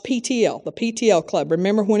watched PTL, the PTL Club.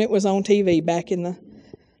 Remember when it was on TV back in the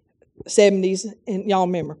 70s? And y'all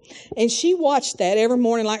remember. And she watched that every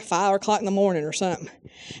morning, like 5 o'clock in the morning or something.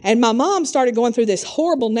 And my mom started going through this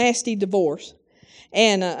horrible, nasty divorce.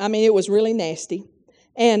 And, it was really nasty.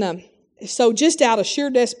 And so just out of sheer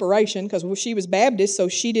desperation, because she was Baptist, so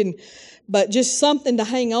she didn't, but just something to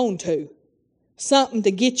hang on to. Something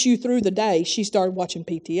to get you through the day, she started watching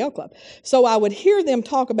PTL Club. So I would hear them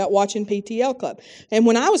talk about watching PTL Club. And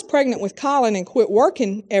when I was pregnant with Colin and quit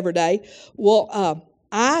working every day,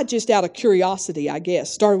 I just out of curiosity, I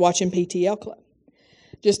guess, started watching PTL Club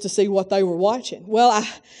just to see what they were watching. Well, I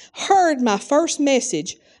heard my first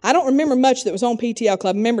message. I don't remember much that was on PTL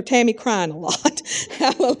Club. I remember Tammy crying a lot.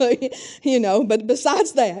 Hallelujah. But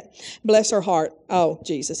besides that, bless her heart. Oh,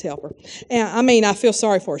 Jesus, help her. And I feel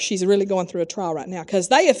sorry for her. She's really going through a trial right now because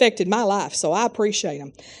they affected my life, so I appreciate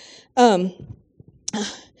them.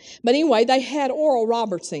 But anyway, they had Oral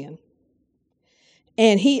Roberts in.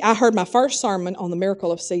 And I heard my first sermon on the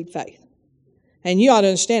miracle of seed faith. And you ought to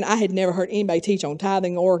understand, I had never heard anybody teach on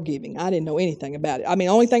tithing or giving. I didn't know anything about it. The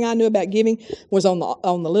only thing I knew about giving was on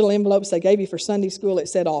the little envelopes they gave you for Sunday school. It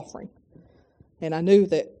said offering. And I knew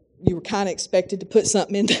that you were kind of expected to put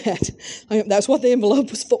something in that. That's what the envelope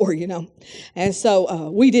was for, And so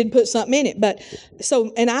we did put something in it.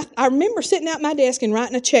 I remember sitting at my desk and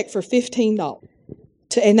writing a check for $15.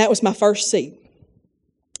 And that was my first seed.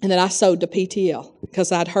 And then I sowed to PTL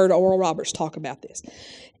because I'd heard Oral Roberts talk about this.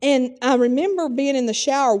 And I remember being in the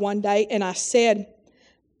shower one day and I said,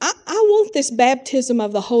 I want this baptism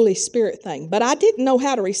of the Holy Spirit thing, but I didn't know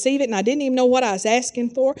how to receive it and I didn't even know what I was asking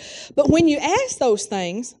for. But when you ask those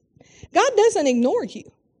things, God doesn't ignore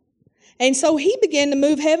you. And so he began to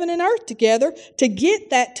move heaven and earth together to get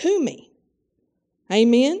that to me.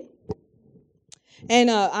 Amen.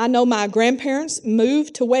 And I know my grandparents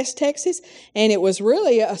moved to West Texas, and it was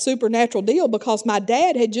really a supernatural deal because my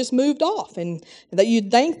dad had just moved off. And that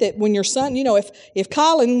you'd think that when your son, if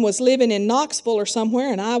Colin was living in Knoxville or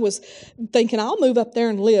somewhere, and I was thinking, I'll move up there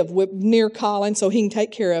and live near Colin so he can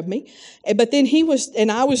take care of me. But then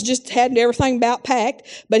I was just had everything about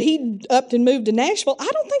packed, but he upped and moved to Nashville. I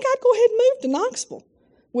don't think I'd go ahead and move to Knoxville.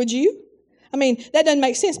 Would you? I mean, that doesn't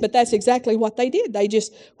make sense, but that's exactly what they did. They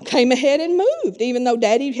just came ahead and moved, even though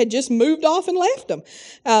Daddy had just moved off and left them.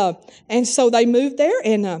 And so they moved there,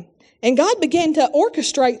 and God began to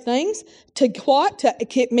orchestrate things to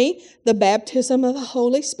get me the baptism of the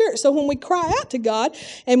Holy Spirit. So when we cry out to God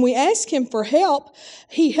and we ask Him for help,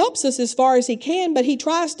 He helps us as far as He can, but He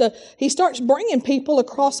starts bringing people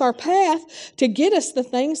across our path to get us the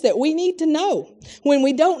things that we need to know. When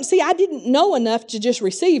we don't, I didn't know enough to just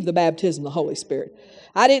receive the baptism of the Holy Spirit.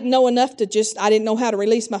 I didn't know enough I didn't know how to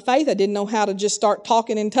release my faith. I didn't know how to just start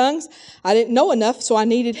talking in tongues. I didn't know enough, so I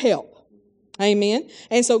needed help. Amen.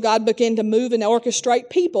 And so God began to move and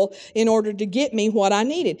orchestrate people in order to get me what I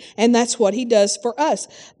needed. And that's what He does for us.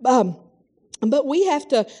 But we have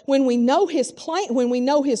to, when we know His plan, when we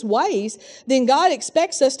know His ways, then God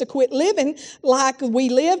expects us to quit living like we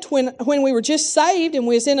lived when we were just saved and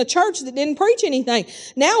we was in a church that didn't preach anything.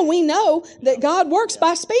 Now we know that God works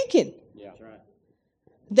by speaking.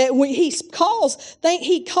 That when He speaks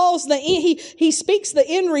the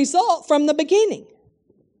end result from the beginning.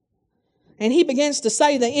 And He begins to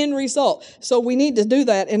say the end result. So we need to do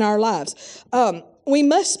that in our lives. We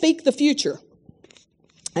must speak the future.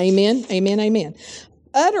 Amen, amen, amen.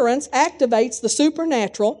 Utterance activates the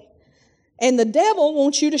supernatural, and the devil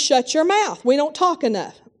wants you to shut your mouth. We don't talk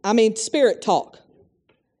enough. Spirit talk.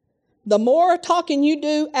 The more talking you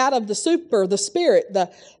do out of the spirit,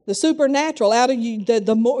 the supernatural out of you,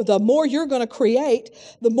 the more you're going to create,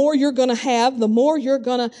 the more you're going to have, the more you're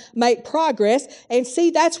going to make progress. And see,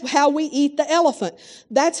 that's how we eat the elephant.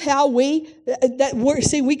 That's how we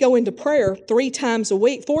go into prayer 3 times a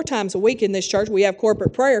week, 4 times a week in this church. We have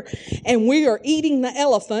corporate prayer, and we are eating the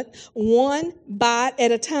elephant one bite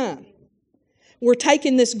at a time. We're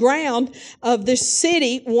taking this ground of this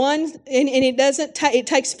city, and it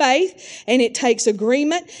takes faith, and it takes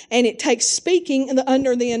agreement, and it takes speaking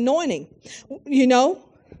under the anointing.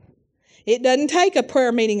 It doesn't take a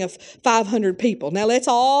prayer meeting of 500 people. Now let's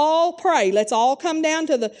all pray. Let's all come down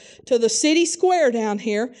to the city square down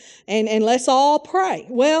here, and let's all pray.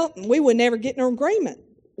 Well, we would never get an agreement.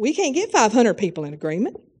 We can't get 500 people in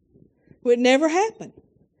agreement. It would never happen.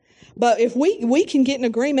 But if we can get an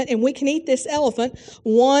agreement and we can eat this elephant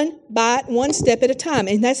one bite, one step at a time.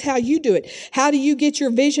 And that's how you do it. How do you get your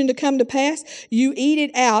vision to come to pass? You eat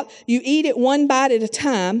it out. You eat it one bite at a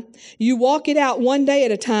time. You walk it out one day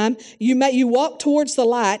at a time. You walk towards the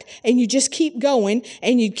light, and you just keep going,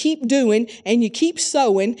 and you keep doing, and you keep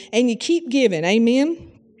sowing, and you keep giving.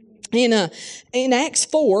 Amen? In Acts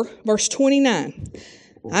 4, verse 29,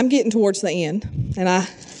 I'm getting towards the end,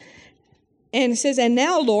 and it says, "And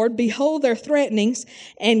now, Lord, behold their threatenings,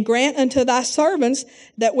 and grant unto thy servants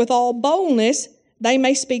that with all boldness they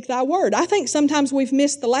may speak thy word." I think sometimes we've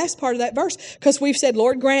missed the last part of that verse because we've said,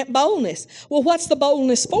 "Lord, grant boldness." Well, what's the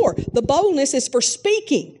boldness for? The boldness is for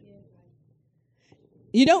speaking.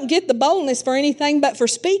 You don't get the boldness for anything but for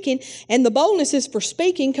speaking. And the boldness is for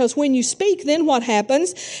speaking because when you speak, then what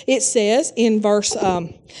happens? It says in verse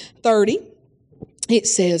 30, it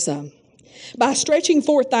says, "By stretching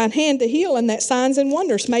forth thine hand to heal, and that signs and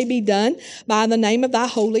wonders may be done by the name of thy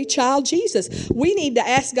holy child Jesus." We need to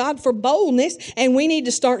ask God for boldness, and we need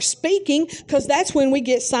to start speaking because that's when we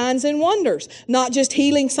get signs and wonders. Not just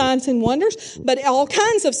healing signs and wonders, but all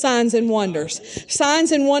kinds of signs and wonders.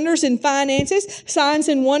 Signs and wonders in finances, signs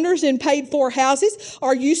and wonders in paid-for houses.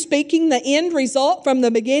 Are you speaking the end result from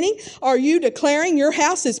the beginning? Are you declaring your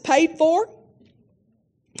house is paid for?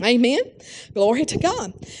 Amen. Glory to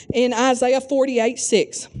God. In Isaiah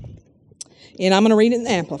 48:6, and I'm going to read it in the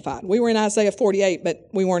Amplified. We were in Isaiah 48, but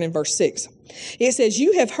we weren't in verse 6. It says,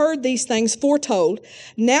 "You have heard these things foretold.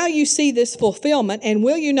 Now you see this fulfillment, and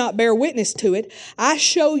will you not bear witness to it? I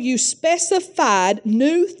show you specified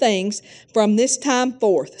new things from this time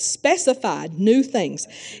forth." Specified new things.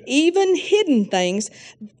 Even hidden things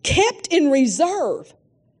kept in reserve.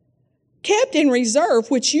 Kept in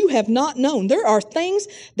reserve, which you have not known. There are things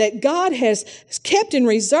that God has kept in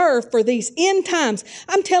reserve for these end times.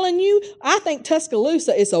 I'm telling you, I think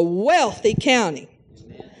Tuscaloosa is a wealthy county.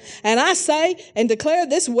 And I say and declare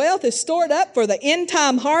this wealth is stored up for the end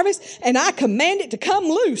time harvest, and I command it to come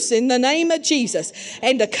loose in the name of Jesus,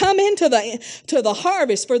 and to come into the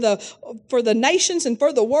harvest for the nations and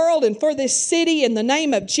for the world and for this city in the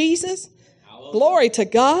name of Jesus. Glory to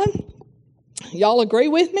God. Y'all agree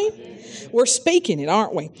with me? We're speaking it,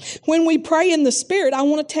 aren't we? When we pray in the Spirit, I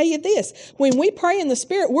want to tell you this. When we pray in the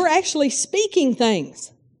Spirit, we're actually speaking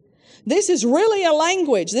things. This is really a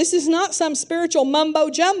language. This is not some spiritual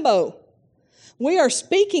mumbo-jumbo. We are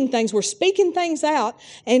speaking things. We're speaking things out.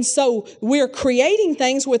 And so we're creating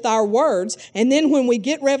things with our words. And then when we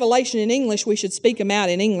get revelation in English, we should speak them out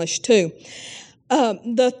in English too.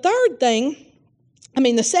 The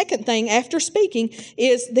second thing after speaking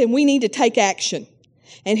is that we need to take action.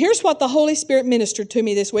 And here's what the Holy Spirit ministered to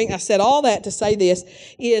me this week. I said all that to say this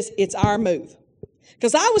is it's our move.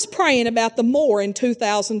 Because I was praying about the more in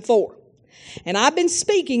 2004. And I've been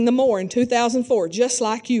speaking the more in 2004, just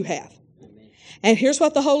like you have. And here's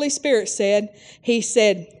what the Holy Spirit said. He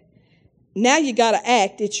said, now you got to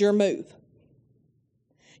act. It's your move.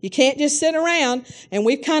 You can't just sit around, and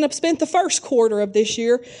we've kind of spent the first quarter of this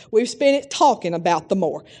year, we've spent it talking about the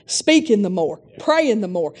more, speaking the more, praying the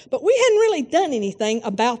more. But we hadn't really done anything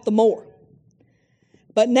about the more.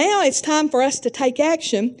 But now it's time for us to take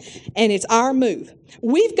action, and it's our move.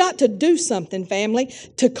 We've got to do something, family,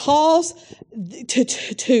 to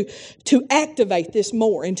activate this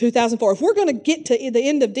more in 2004. If we're going to get to the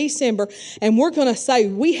end of December and we're going to say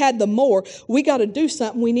we had the more, we got to do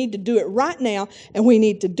something. We need to do it right now, and we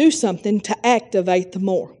need to do something to activate the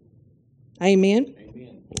more. Amen?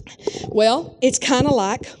 Amen. Well, it's kind of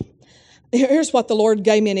like, here's what the Lord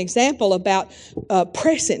gave me an example about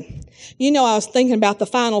pressing. You know, I was thinking about the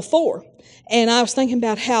Final Four, and I was thinking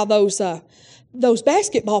about how those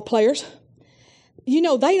basketball players, you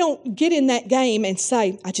know, they don't get in that game and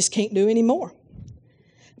say, I just can't do any more.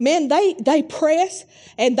 Man, they press,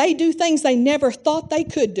 and they do things they never thought they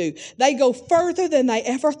could do. They go further than they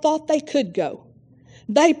ever thought they could go.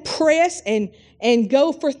 They press and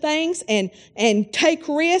go for things and take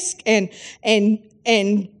risk and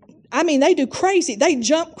I mean, they do crazy. They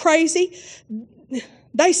jump crazy.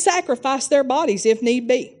 They sacrifice their bodies if need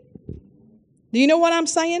be. Do you know what I'm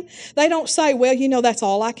saying? They don't say, well, you know, that's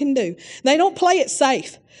all I can do. They don't play it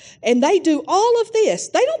safe. And they do all of this.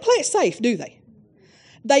 They don't play it safe, do they?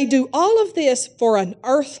 They do all of this for an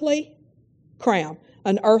earthly crown,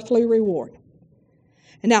 an earthly reward.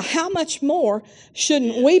 And now, how much more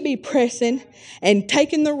shouldn't we be pressing and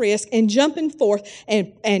taking the risk and jumping forth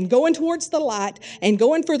and going towards the light and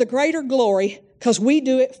going for the greater glory? Because we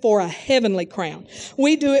do it for a heavenly crown.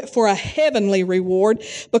 We do it for a heavenly reward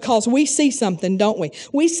because we see something, don't we?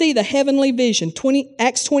 We see the heavenly vision.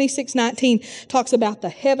 Acts 26:19 talks about the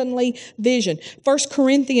heavenly vision. 1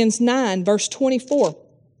 Corinthians 9, verse 24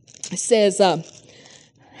 says,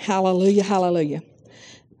 hallelujah, hallelujah.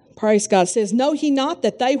 Praise God. It says, know ye not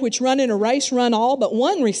that they which run in a race run all, but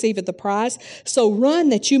one receiveth the prize? So run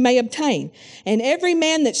that you may obtain. And every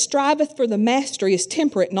man that striveth for the mastery is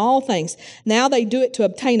temperate in all things. Now they do it to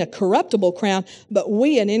obtain a corruptible crown, but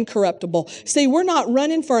we an incorruptible. See, we're not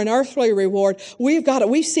running for an earthly reward.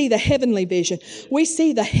 We see the heavenly vision. We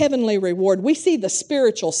see the heavenly reward. We see the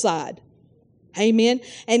spiritual side. Amen.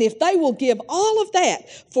 And if they will give all of that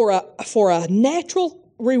for a natural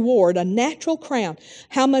reward, a natural crown,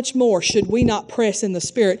 how much more should we not press in the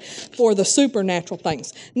Spirit for the supernatural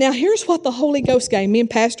things? Now, here's what the Holy Ghost gave me, and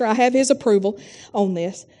Pastor, I have his approval on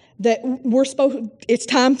this, that it's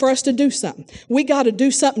time for us to do something. We got to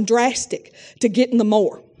do something drastic to get in the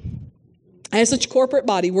more. As a corporate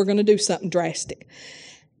body, we're going to do something drastic.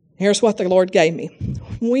 Here's what the Lord gave me.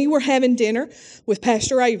 We were having dinner with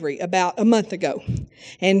Pastor Avery about a month ago,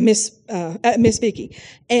 and Miss Vicky,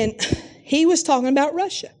 and he was talking about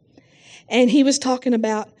Russia, and he was talking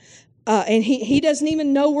about, and he doesn't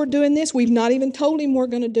even know we're doing this. We've not even told him we're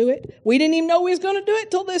going to do it. We didn't even know we was going to do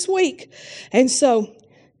it till this week, and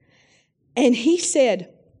he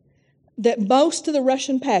said that most of the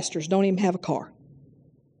Russian pastors don't even have a car.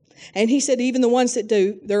 And he said even the ones that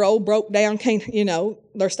do, they're old, broke down, can't,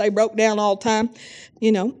 they stay broke down all the time,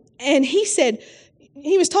 And he said,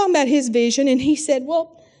 he was talking about his vision, and he said,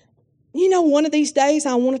 well, one of these days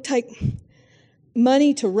I want to take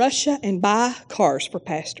money to Russia and buy cars for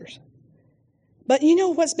pastors. But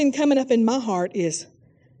what's been coming up in my heart is,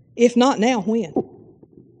 if not now, when?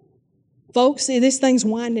 Folks, see, this thing's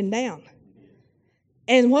winding down.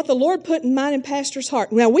 And what the Lord put in mine and pastor's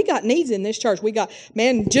heart. Now, we got needs in this church. We got,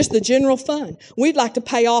 just the general fund. We'd like to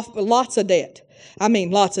pay off lots of debt. I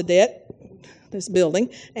mean, lots of debt, this building,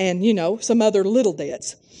 and, some other little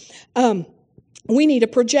debts. We need a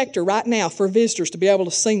projector right now for visitors to be able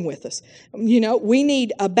to sing with us. We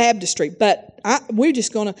need a baptistry, but we're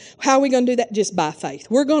just going to, how are we going to do that? Just by faith.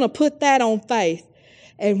 We're going to put that on faith.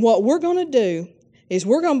 And what we're going to do is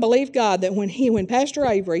we're going to believe God that when Pastor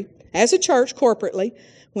Avery as a church corporately,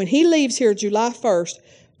 when he leaves here July 1st,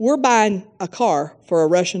 we're buying a car for a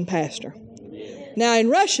Russian pastor. Now, in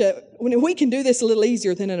Russia, we can do this a little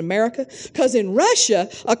easier than in America, because in Russia,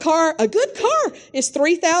 a good car is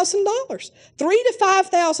 $3,000. $3,000 to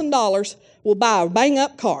 $5,000 will buy a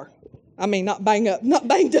bang-up car. I mean, not banged up,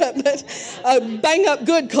 but a bang-up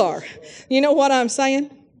good car. You know what I'm saying?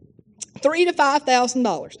 $3,000 to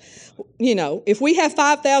 $5,000. You know, if we have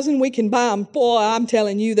 5,000, we can buy them. Boy, I'm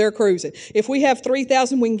telling you, they're cruising. If we have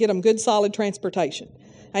 3,000, we can get them good, solid transportation.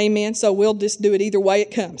 Amen. So we'll just do it either way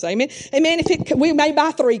it comes. Amen. Amen. We may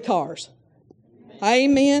buy 3 cars.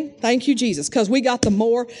 Amen. Thank you, Jesus, because we got the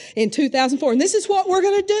more in 2004. And this is what we're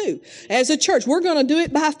going to do as a church. We're going to do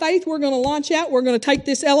it by faith. We're going to launch out. We're going to take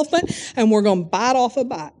this elephant and we're going to bite off a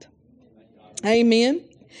bite. Amen.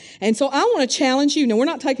 And so I want to challenge you. Now, we're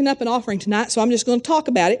not taking up an offering tonight, so I'm just going to talk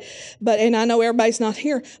about it. And I know everybody's not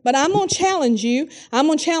here, but I'm going to challenge you. I'm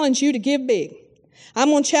going to challenge you to give big. I'm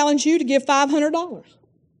going to challenge you to give $500.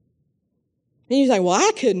 And you say, well,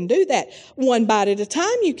 I couldn't do that. One bite at a time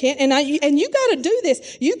you can't. And you got to do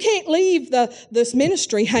this. You can't leave this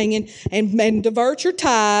ministry hanging and divert your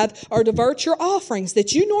tithe or divert your offerings that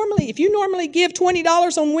if you normally give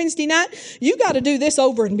 $20 on Wednesday night, you got to do this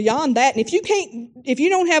over and beyond that. And if you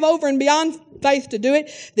don't have over and beyond faith to do it,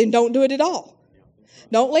 then don't do it at all.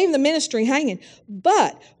 Don't leave the ministry hanging.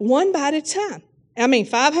 But one bite at a time. I mean,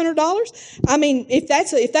 $500. I mean,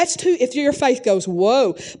 if your faith goes,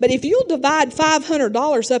 whoa. But if you'll divide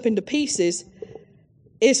 $500 up into pieces,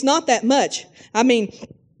 it's not that much. I mean,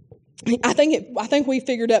 I think we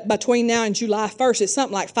figured up between now and July 1st, it's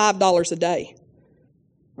something like $5 a day,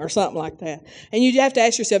 or something like that. And you have to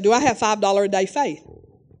ask yourself, do I have $5 a day faith?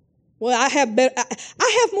 Well, I have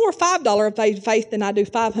more $5 a day faith than I do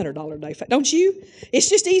 $500 a day faith. Don't you? It's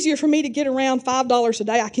just easier for me to get around $5 a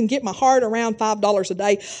day. I can get my heart around $5 a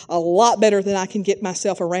day a lot better than I can get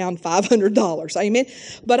myself around $500. Amen.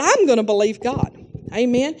 But I'm going to believe God.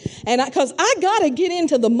 Amen. And because I got to get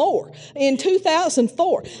into the more in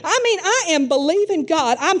 2004. I mean, I am believing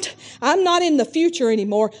God. I'm not in the future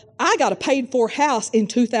anymore. I got a paid for house in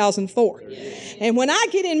 2004. And when I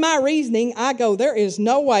get in my reasoning, I go, there is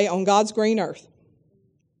no way on God's green earth.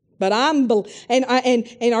 But do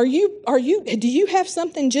you have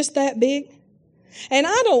something just that big? And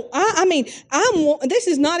this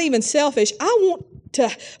is not even selfish. I want to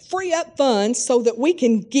free up funds so that we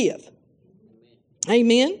can give.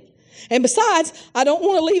 Amen. And besides, I don't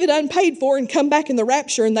want to leave it unpaid for and come back in the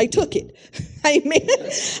rapture and they took it. Amen.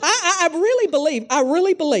 I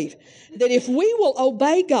really believe that if we will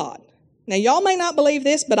obey God, now y'all may not believe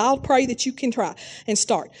this, but I'll pray that you can try and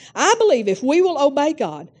start. I believe if we will obey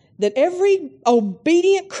God, that every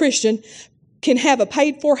obedient Christian can have a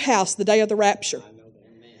paid for house the day of the rapture.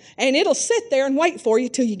 And it'll sit there and wait for you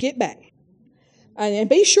till you get back. And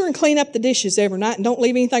be sure and clean up the dishes every night and don't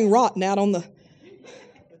leave anything rotten out on the...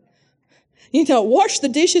 wash the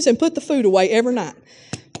dishes and put the food away every night.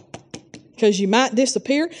 Because you might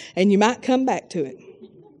disappear and you might come back to it.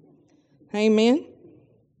 Amen.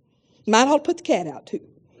 Might ought to put the cat out too.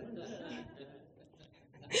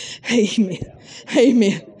 Amen.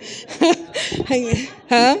 Amen. Amen.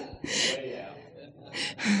 Huh?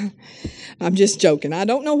 I'm just joking. I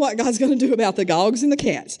don't know what God's going to do about the dogs and the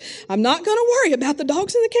cats. I'm not going to worry about the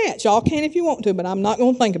dogs and the cats. Y'all can if you want to, but I'm not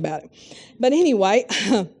going to think about it. But anyway,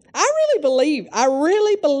 I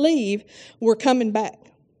really believe we're coming back.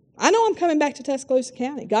 I know I'm coming back to Tuscaloosa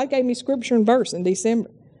County. God gave me scripture and verse in December.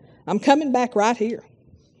 I'm coming back right here.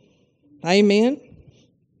 Amen.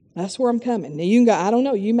 That's where I'm coming. Now you can go, I don't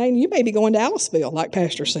know, you may be going to Aliceville, like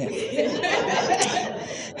Pastor said.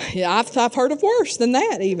 Yeah, I've heard of worse than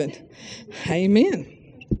that even. Amen.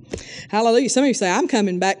 Hallelujah. Some of you say, I'm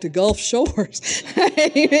coming back to Gulf Shores.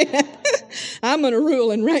 Amen. I'm going to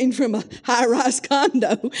rule and reign from a high-rise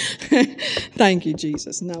condo. Thank you,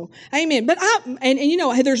 Jesus. No. Amen. But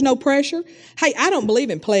there's no pressure. Hey, I don't believe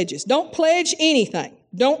in pledges. Don't pledge anything.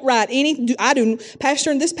 Don't write anything.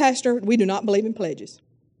 Pastor and this pastor, we do not believe in pledges.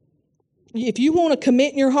 If you want to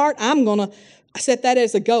commit in your heart, I'm going to set that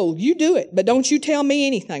as a goal. You do it, but don't you tell me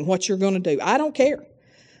anything what you're going to do. I don't care.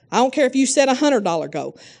 I don't care if you set $100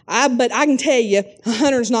 goal. But I can tell you,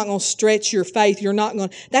 100 is not going to stretch your faith.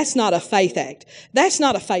 That's not a faith act. That's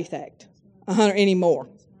not a faith act, 100 anymore.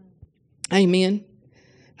 Amen.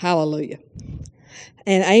 Hallelujah.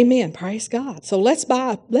 And amen. Praise God. So let's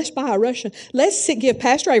buy a Russian. Let's give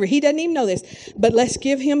Pastor Avery, he doesn't even know this, but let's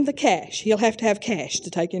give him the cash. He'll have to have cash to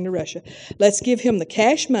take into Russia. Let's give him the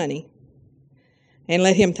cash money and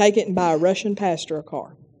let him take it and buy a Russian pastor a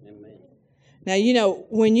car. Now,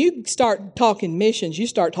 when you start talking missions, you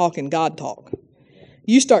start talking God talk.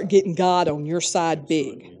 you start getting God on your side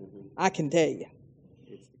big. I can tell you.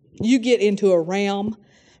 You get into a realm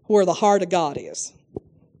where the heart of God is.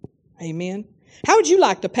 Amen. How would you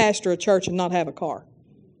like to pastor a church and not have a car?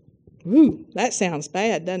 Ooh, that sounds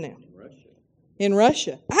bad, doesn't it? In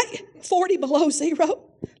Russia. 40 below zero.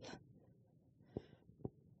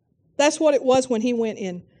 That's what it was when he went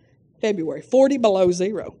in February. 40 below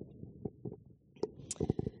zero.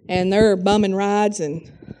 And they're bumming rides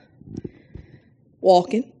and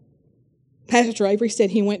walking. Pastor Avery said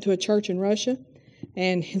he went to a church in Russia,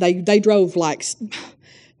 and they drove like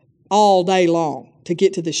all day long to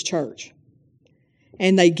get to this church.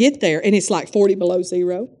 And they get there, and it's like 40 below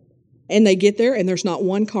zero. And they get there, and there's not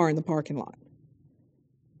one car in the parking lot.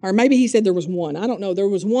 Or maybe he said there was one. I don't know. There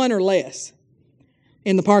was one or less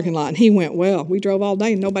in the parking lot. And he went, well, we drove all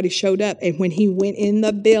day, and nobody showed up. And when he went in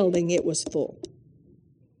the building, it was full.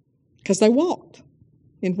 Because they walked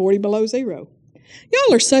in 40 below zero.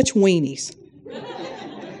 Y'all are such weenies.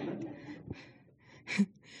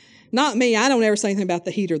 Not me. I don't ever say anything about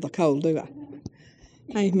the heat or the cold, do I?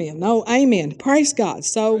 Amen. No, amen. Praise God.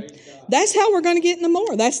 So that's how we're going to get in the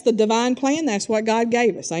more. That's the divine plan. That's what God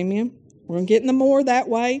gave us. Amen. We're going to get in the more that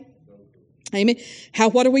way. Amen.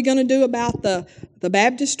 What are we going to do about the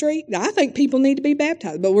baptistry? I think people need to be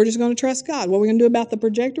baptized, but we're just going to trust God. What are we going to do about the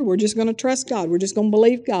projector? We're just going to trust God. We're just going to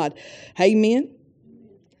believe God. Amen.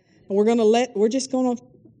 We're just going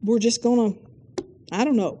to, I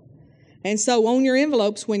don't know. And so on your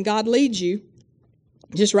envelopes, when God leads you,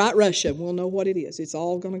 just write Russia. We'll know what it is. It's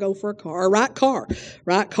all going to go for a car. Or write car.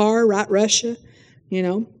 Write Russia.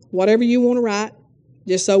 Whatever you want to write,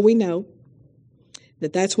 just so we know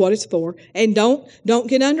that that's what it's for. And don't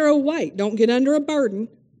get under a weight. Don't get under a burden.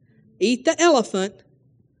 Eat the elephant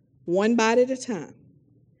one bite at a time.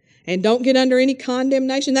 And don't get under any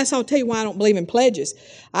condemnation. I'll tell you why I don't believe in pledges.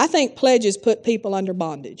 I think pledges put people under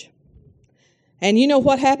bondage. And you know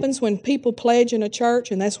what happens when people pledge in a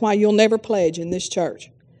church? And that's why you'll never pledge in this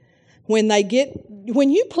church. When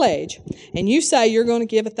you pledge and you say you're going to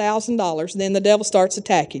give $1,000, then the devil starts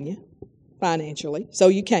attacking you financially, so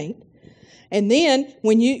you can't. And then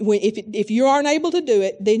if you aren't able to do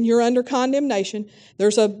it, then you're under condemnation.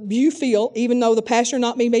 You feel, even though the pastor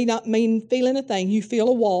not feeling a thing, you feel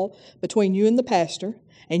a wall between you and the pastor.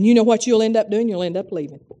 And you know what you'll end up doing? You'll end up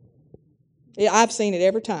leaving. I've seen it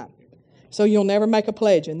every time. So you'll never make a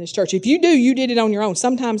pledge in this church. If you do, you did it on your own.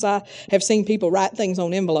 Sometimes I have seen people write things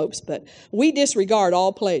on envelopes, but we disregard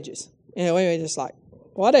all pledges. We're just like,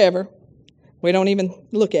 whatever. We don't even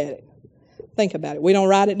look at it. Think about it. We don't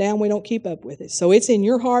write it down. We don't keep up with it. So it's in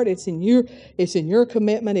your heart. It's in your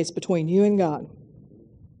commitment. It's between you and God.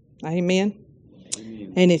 Amen.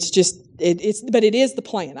 And but it is the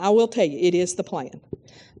plan. I will tell you, it is the plan.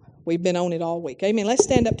 We've been on it all week. Amen. Let's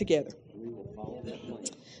stand up together.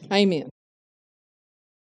 Amen.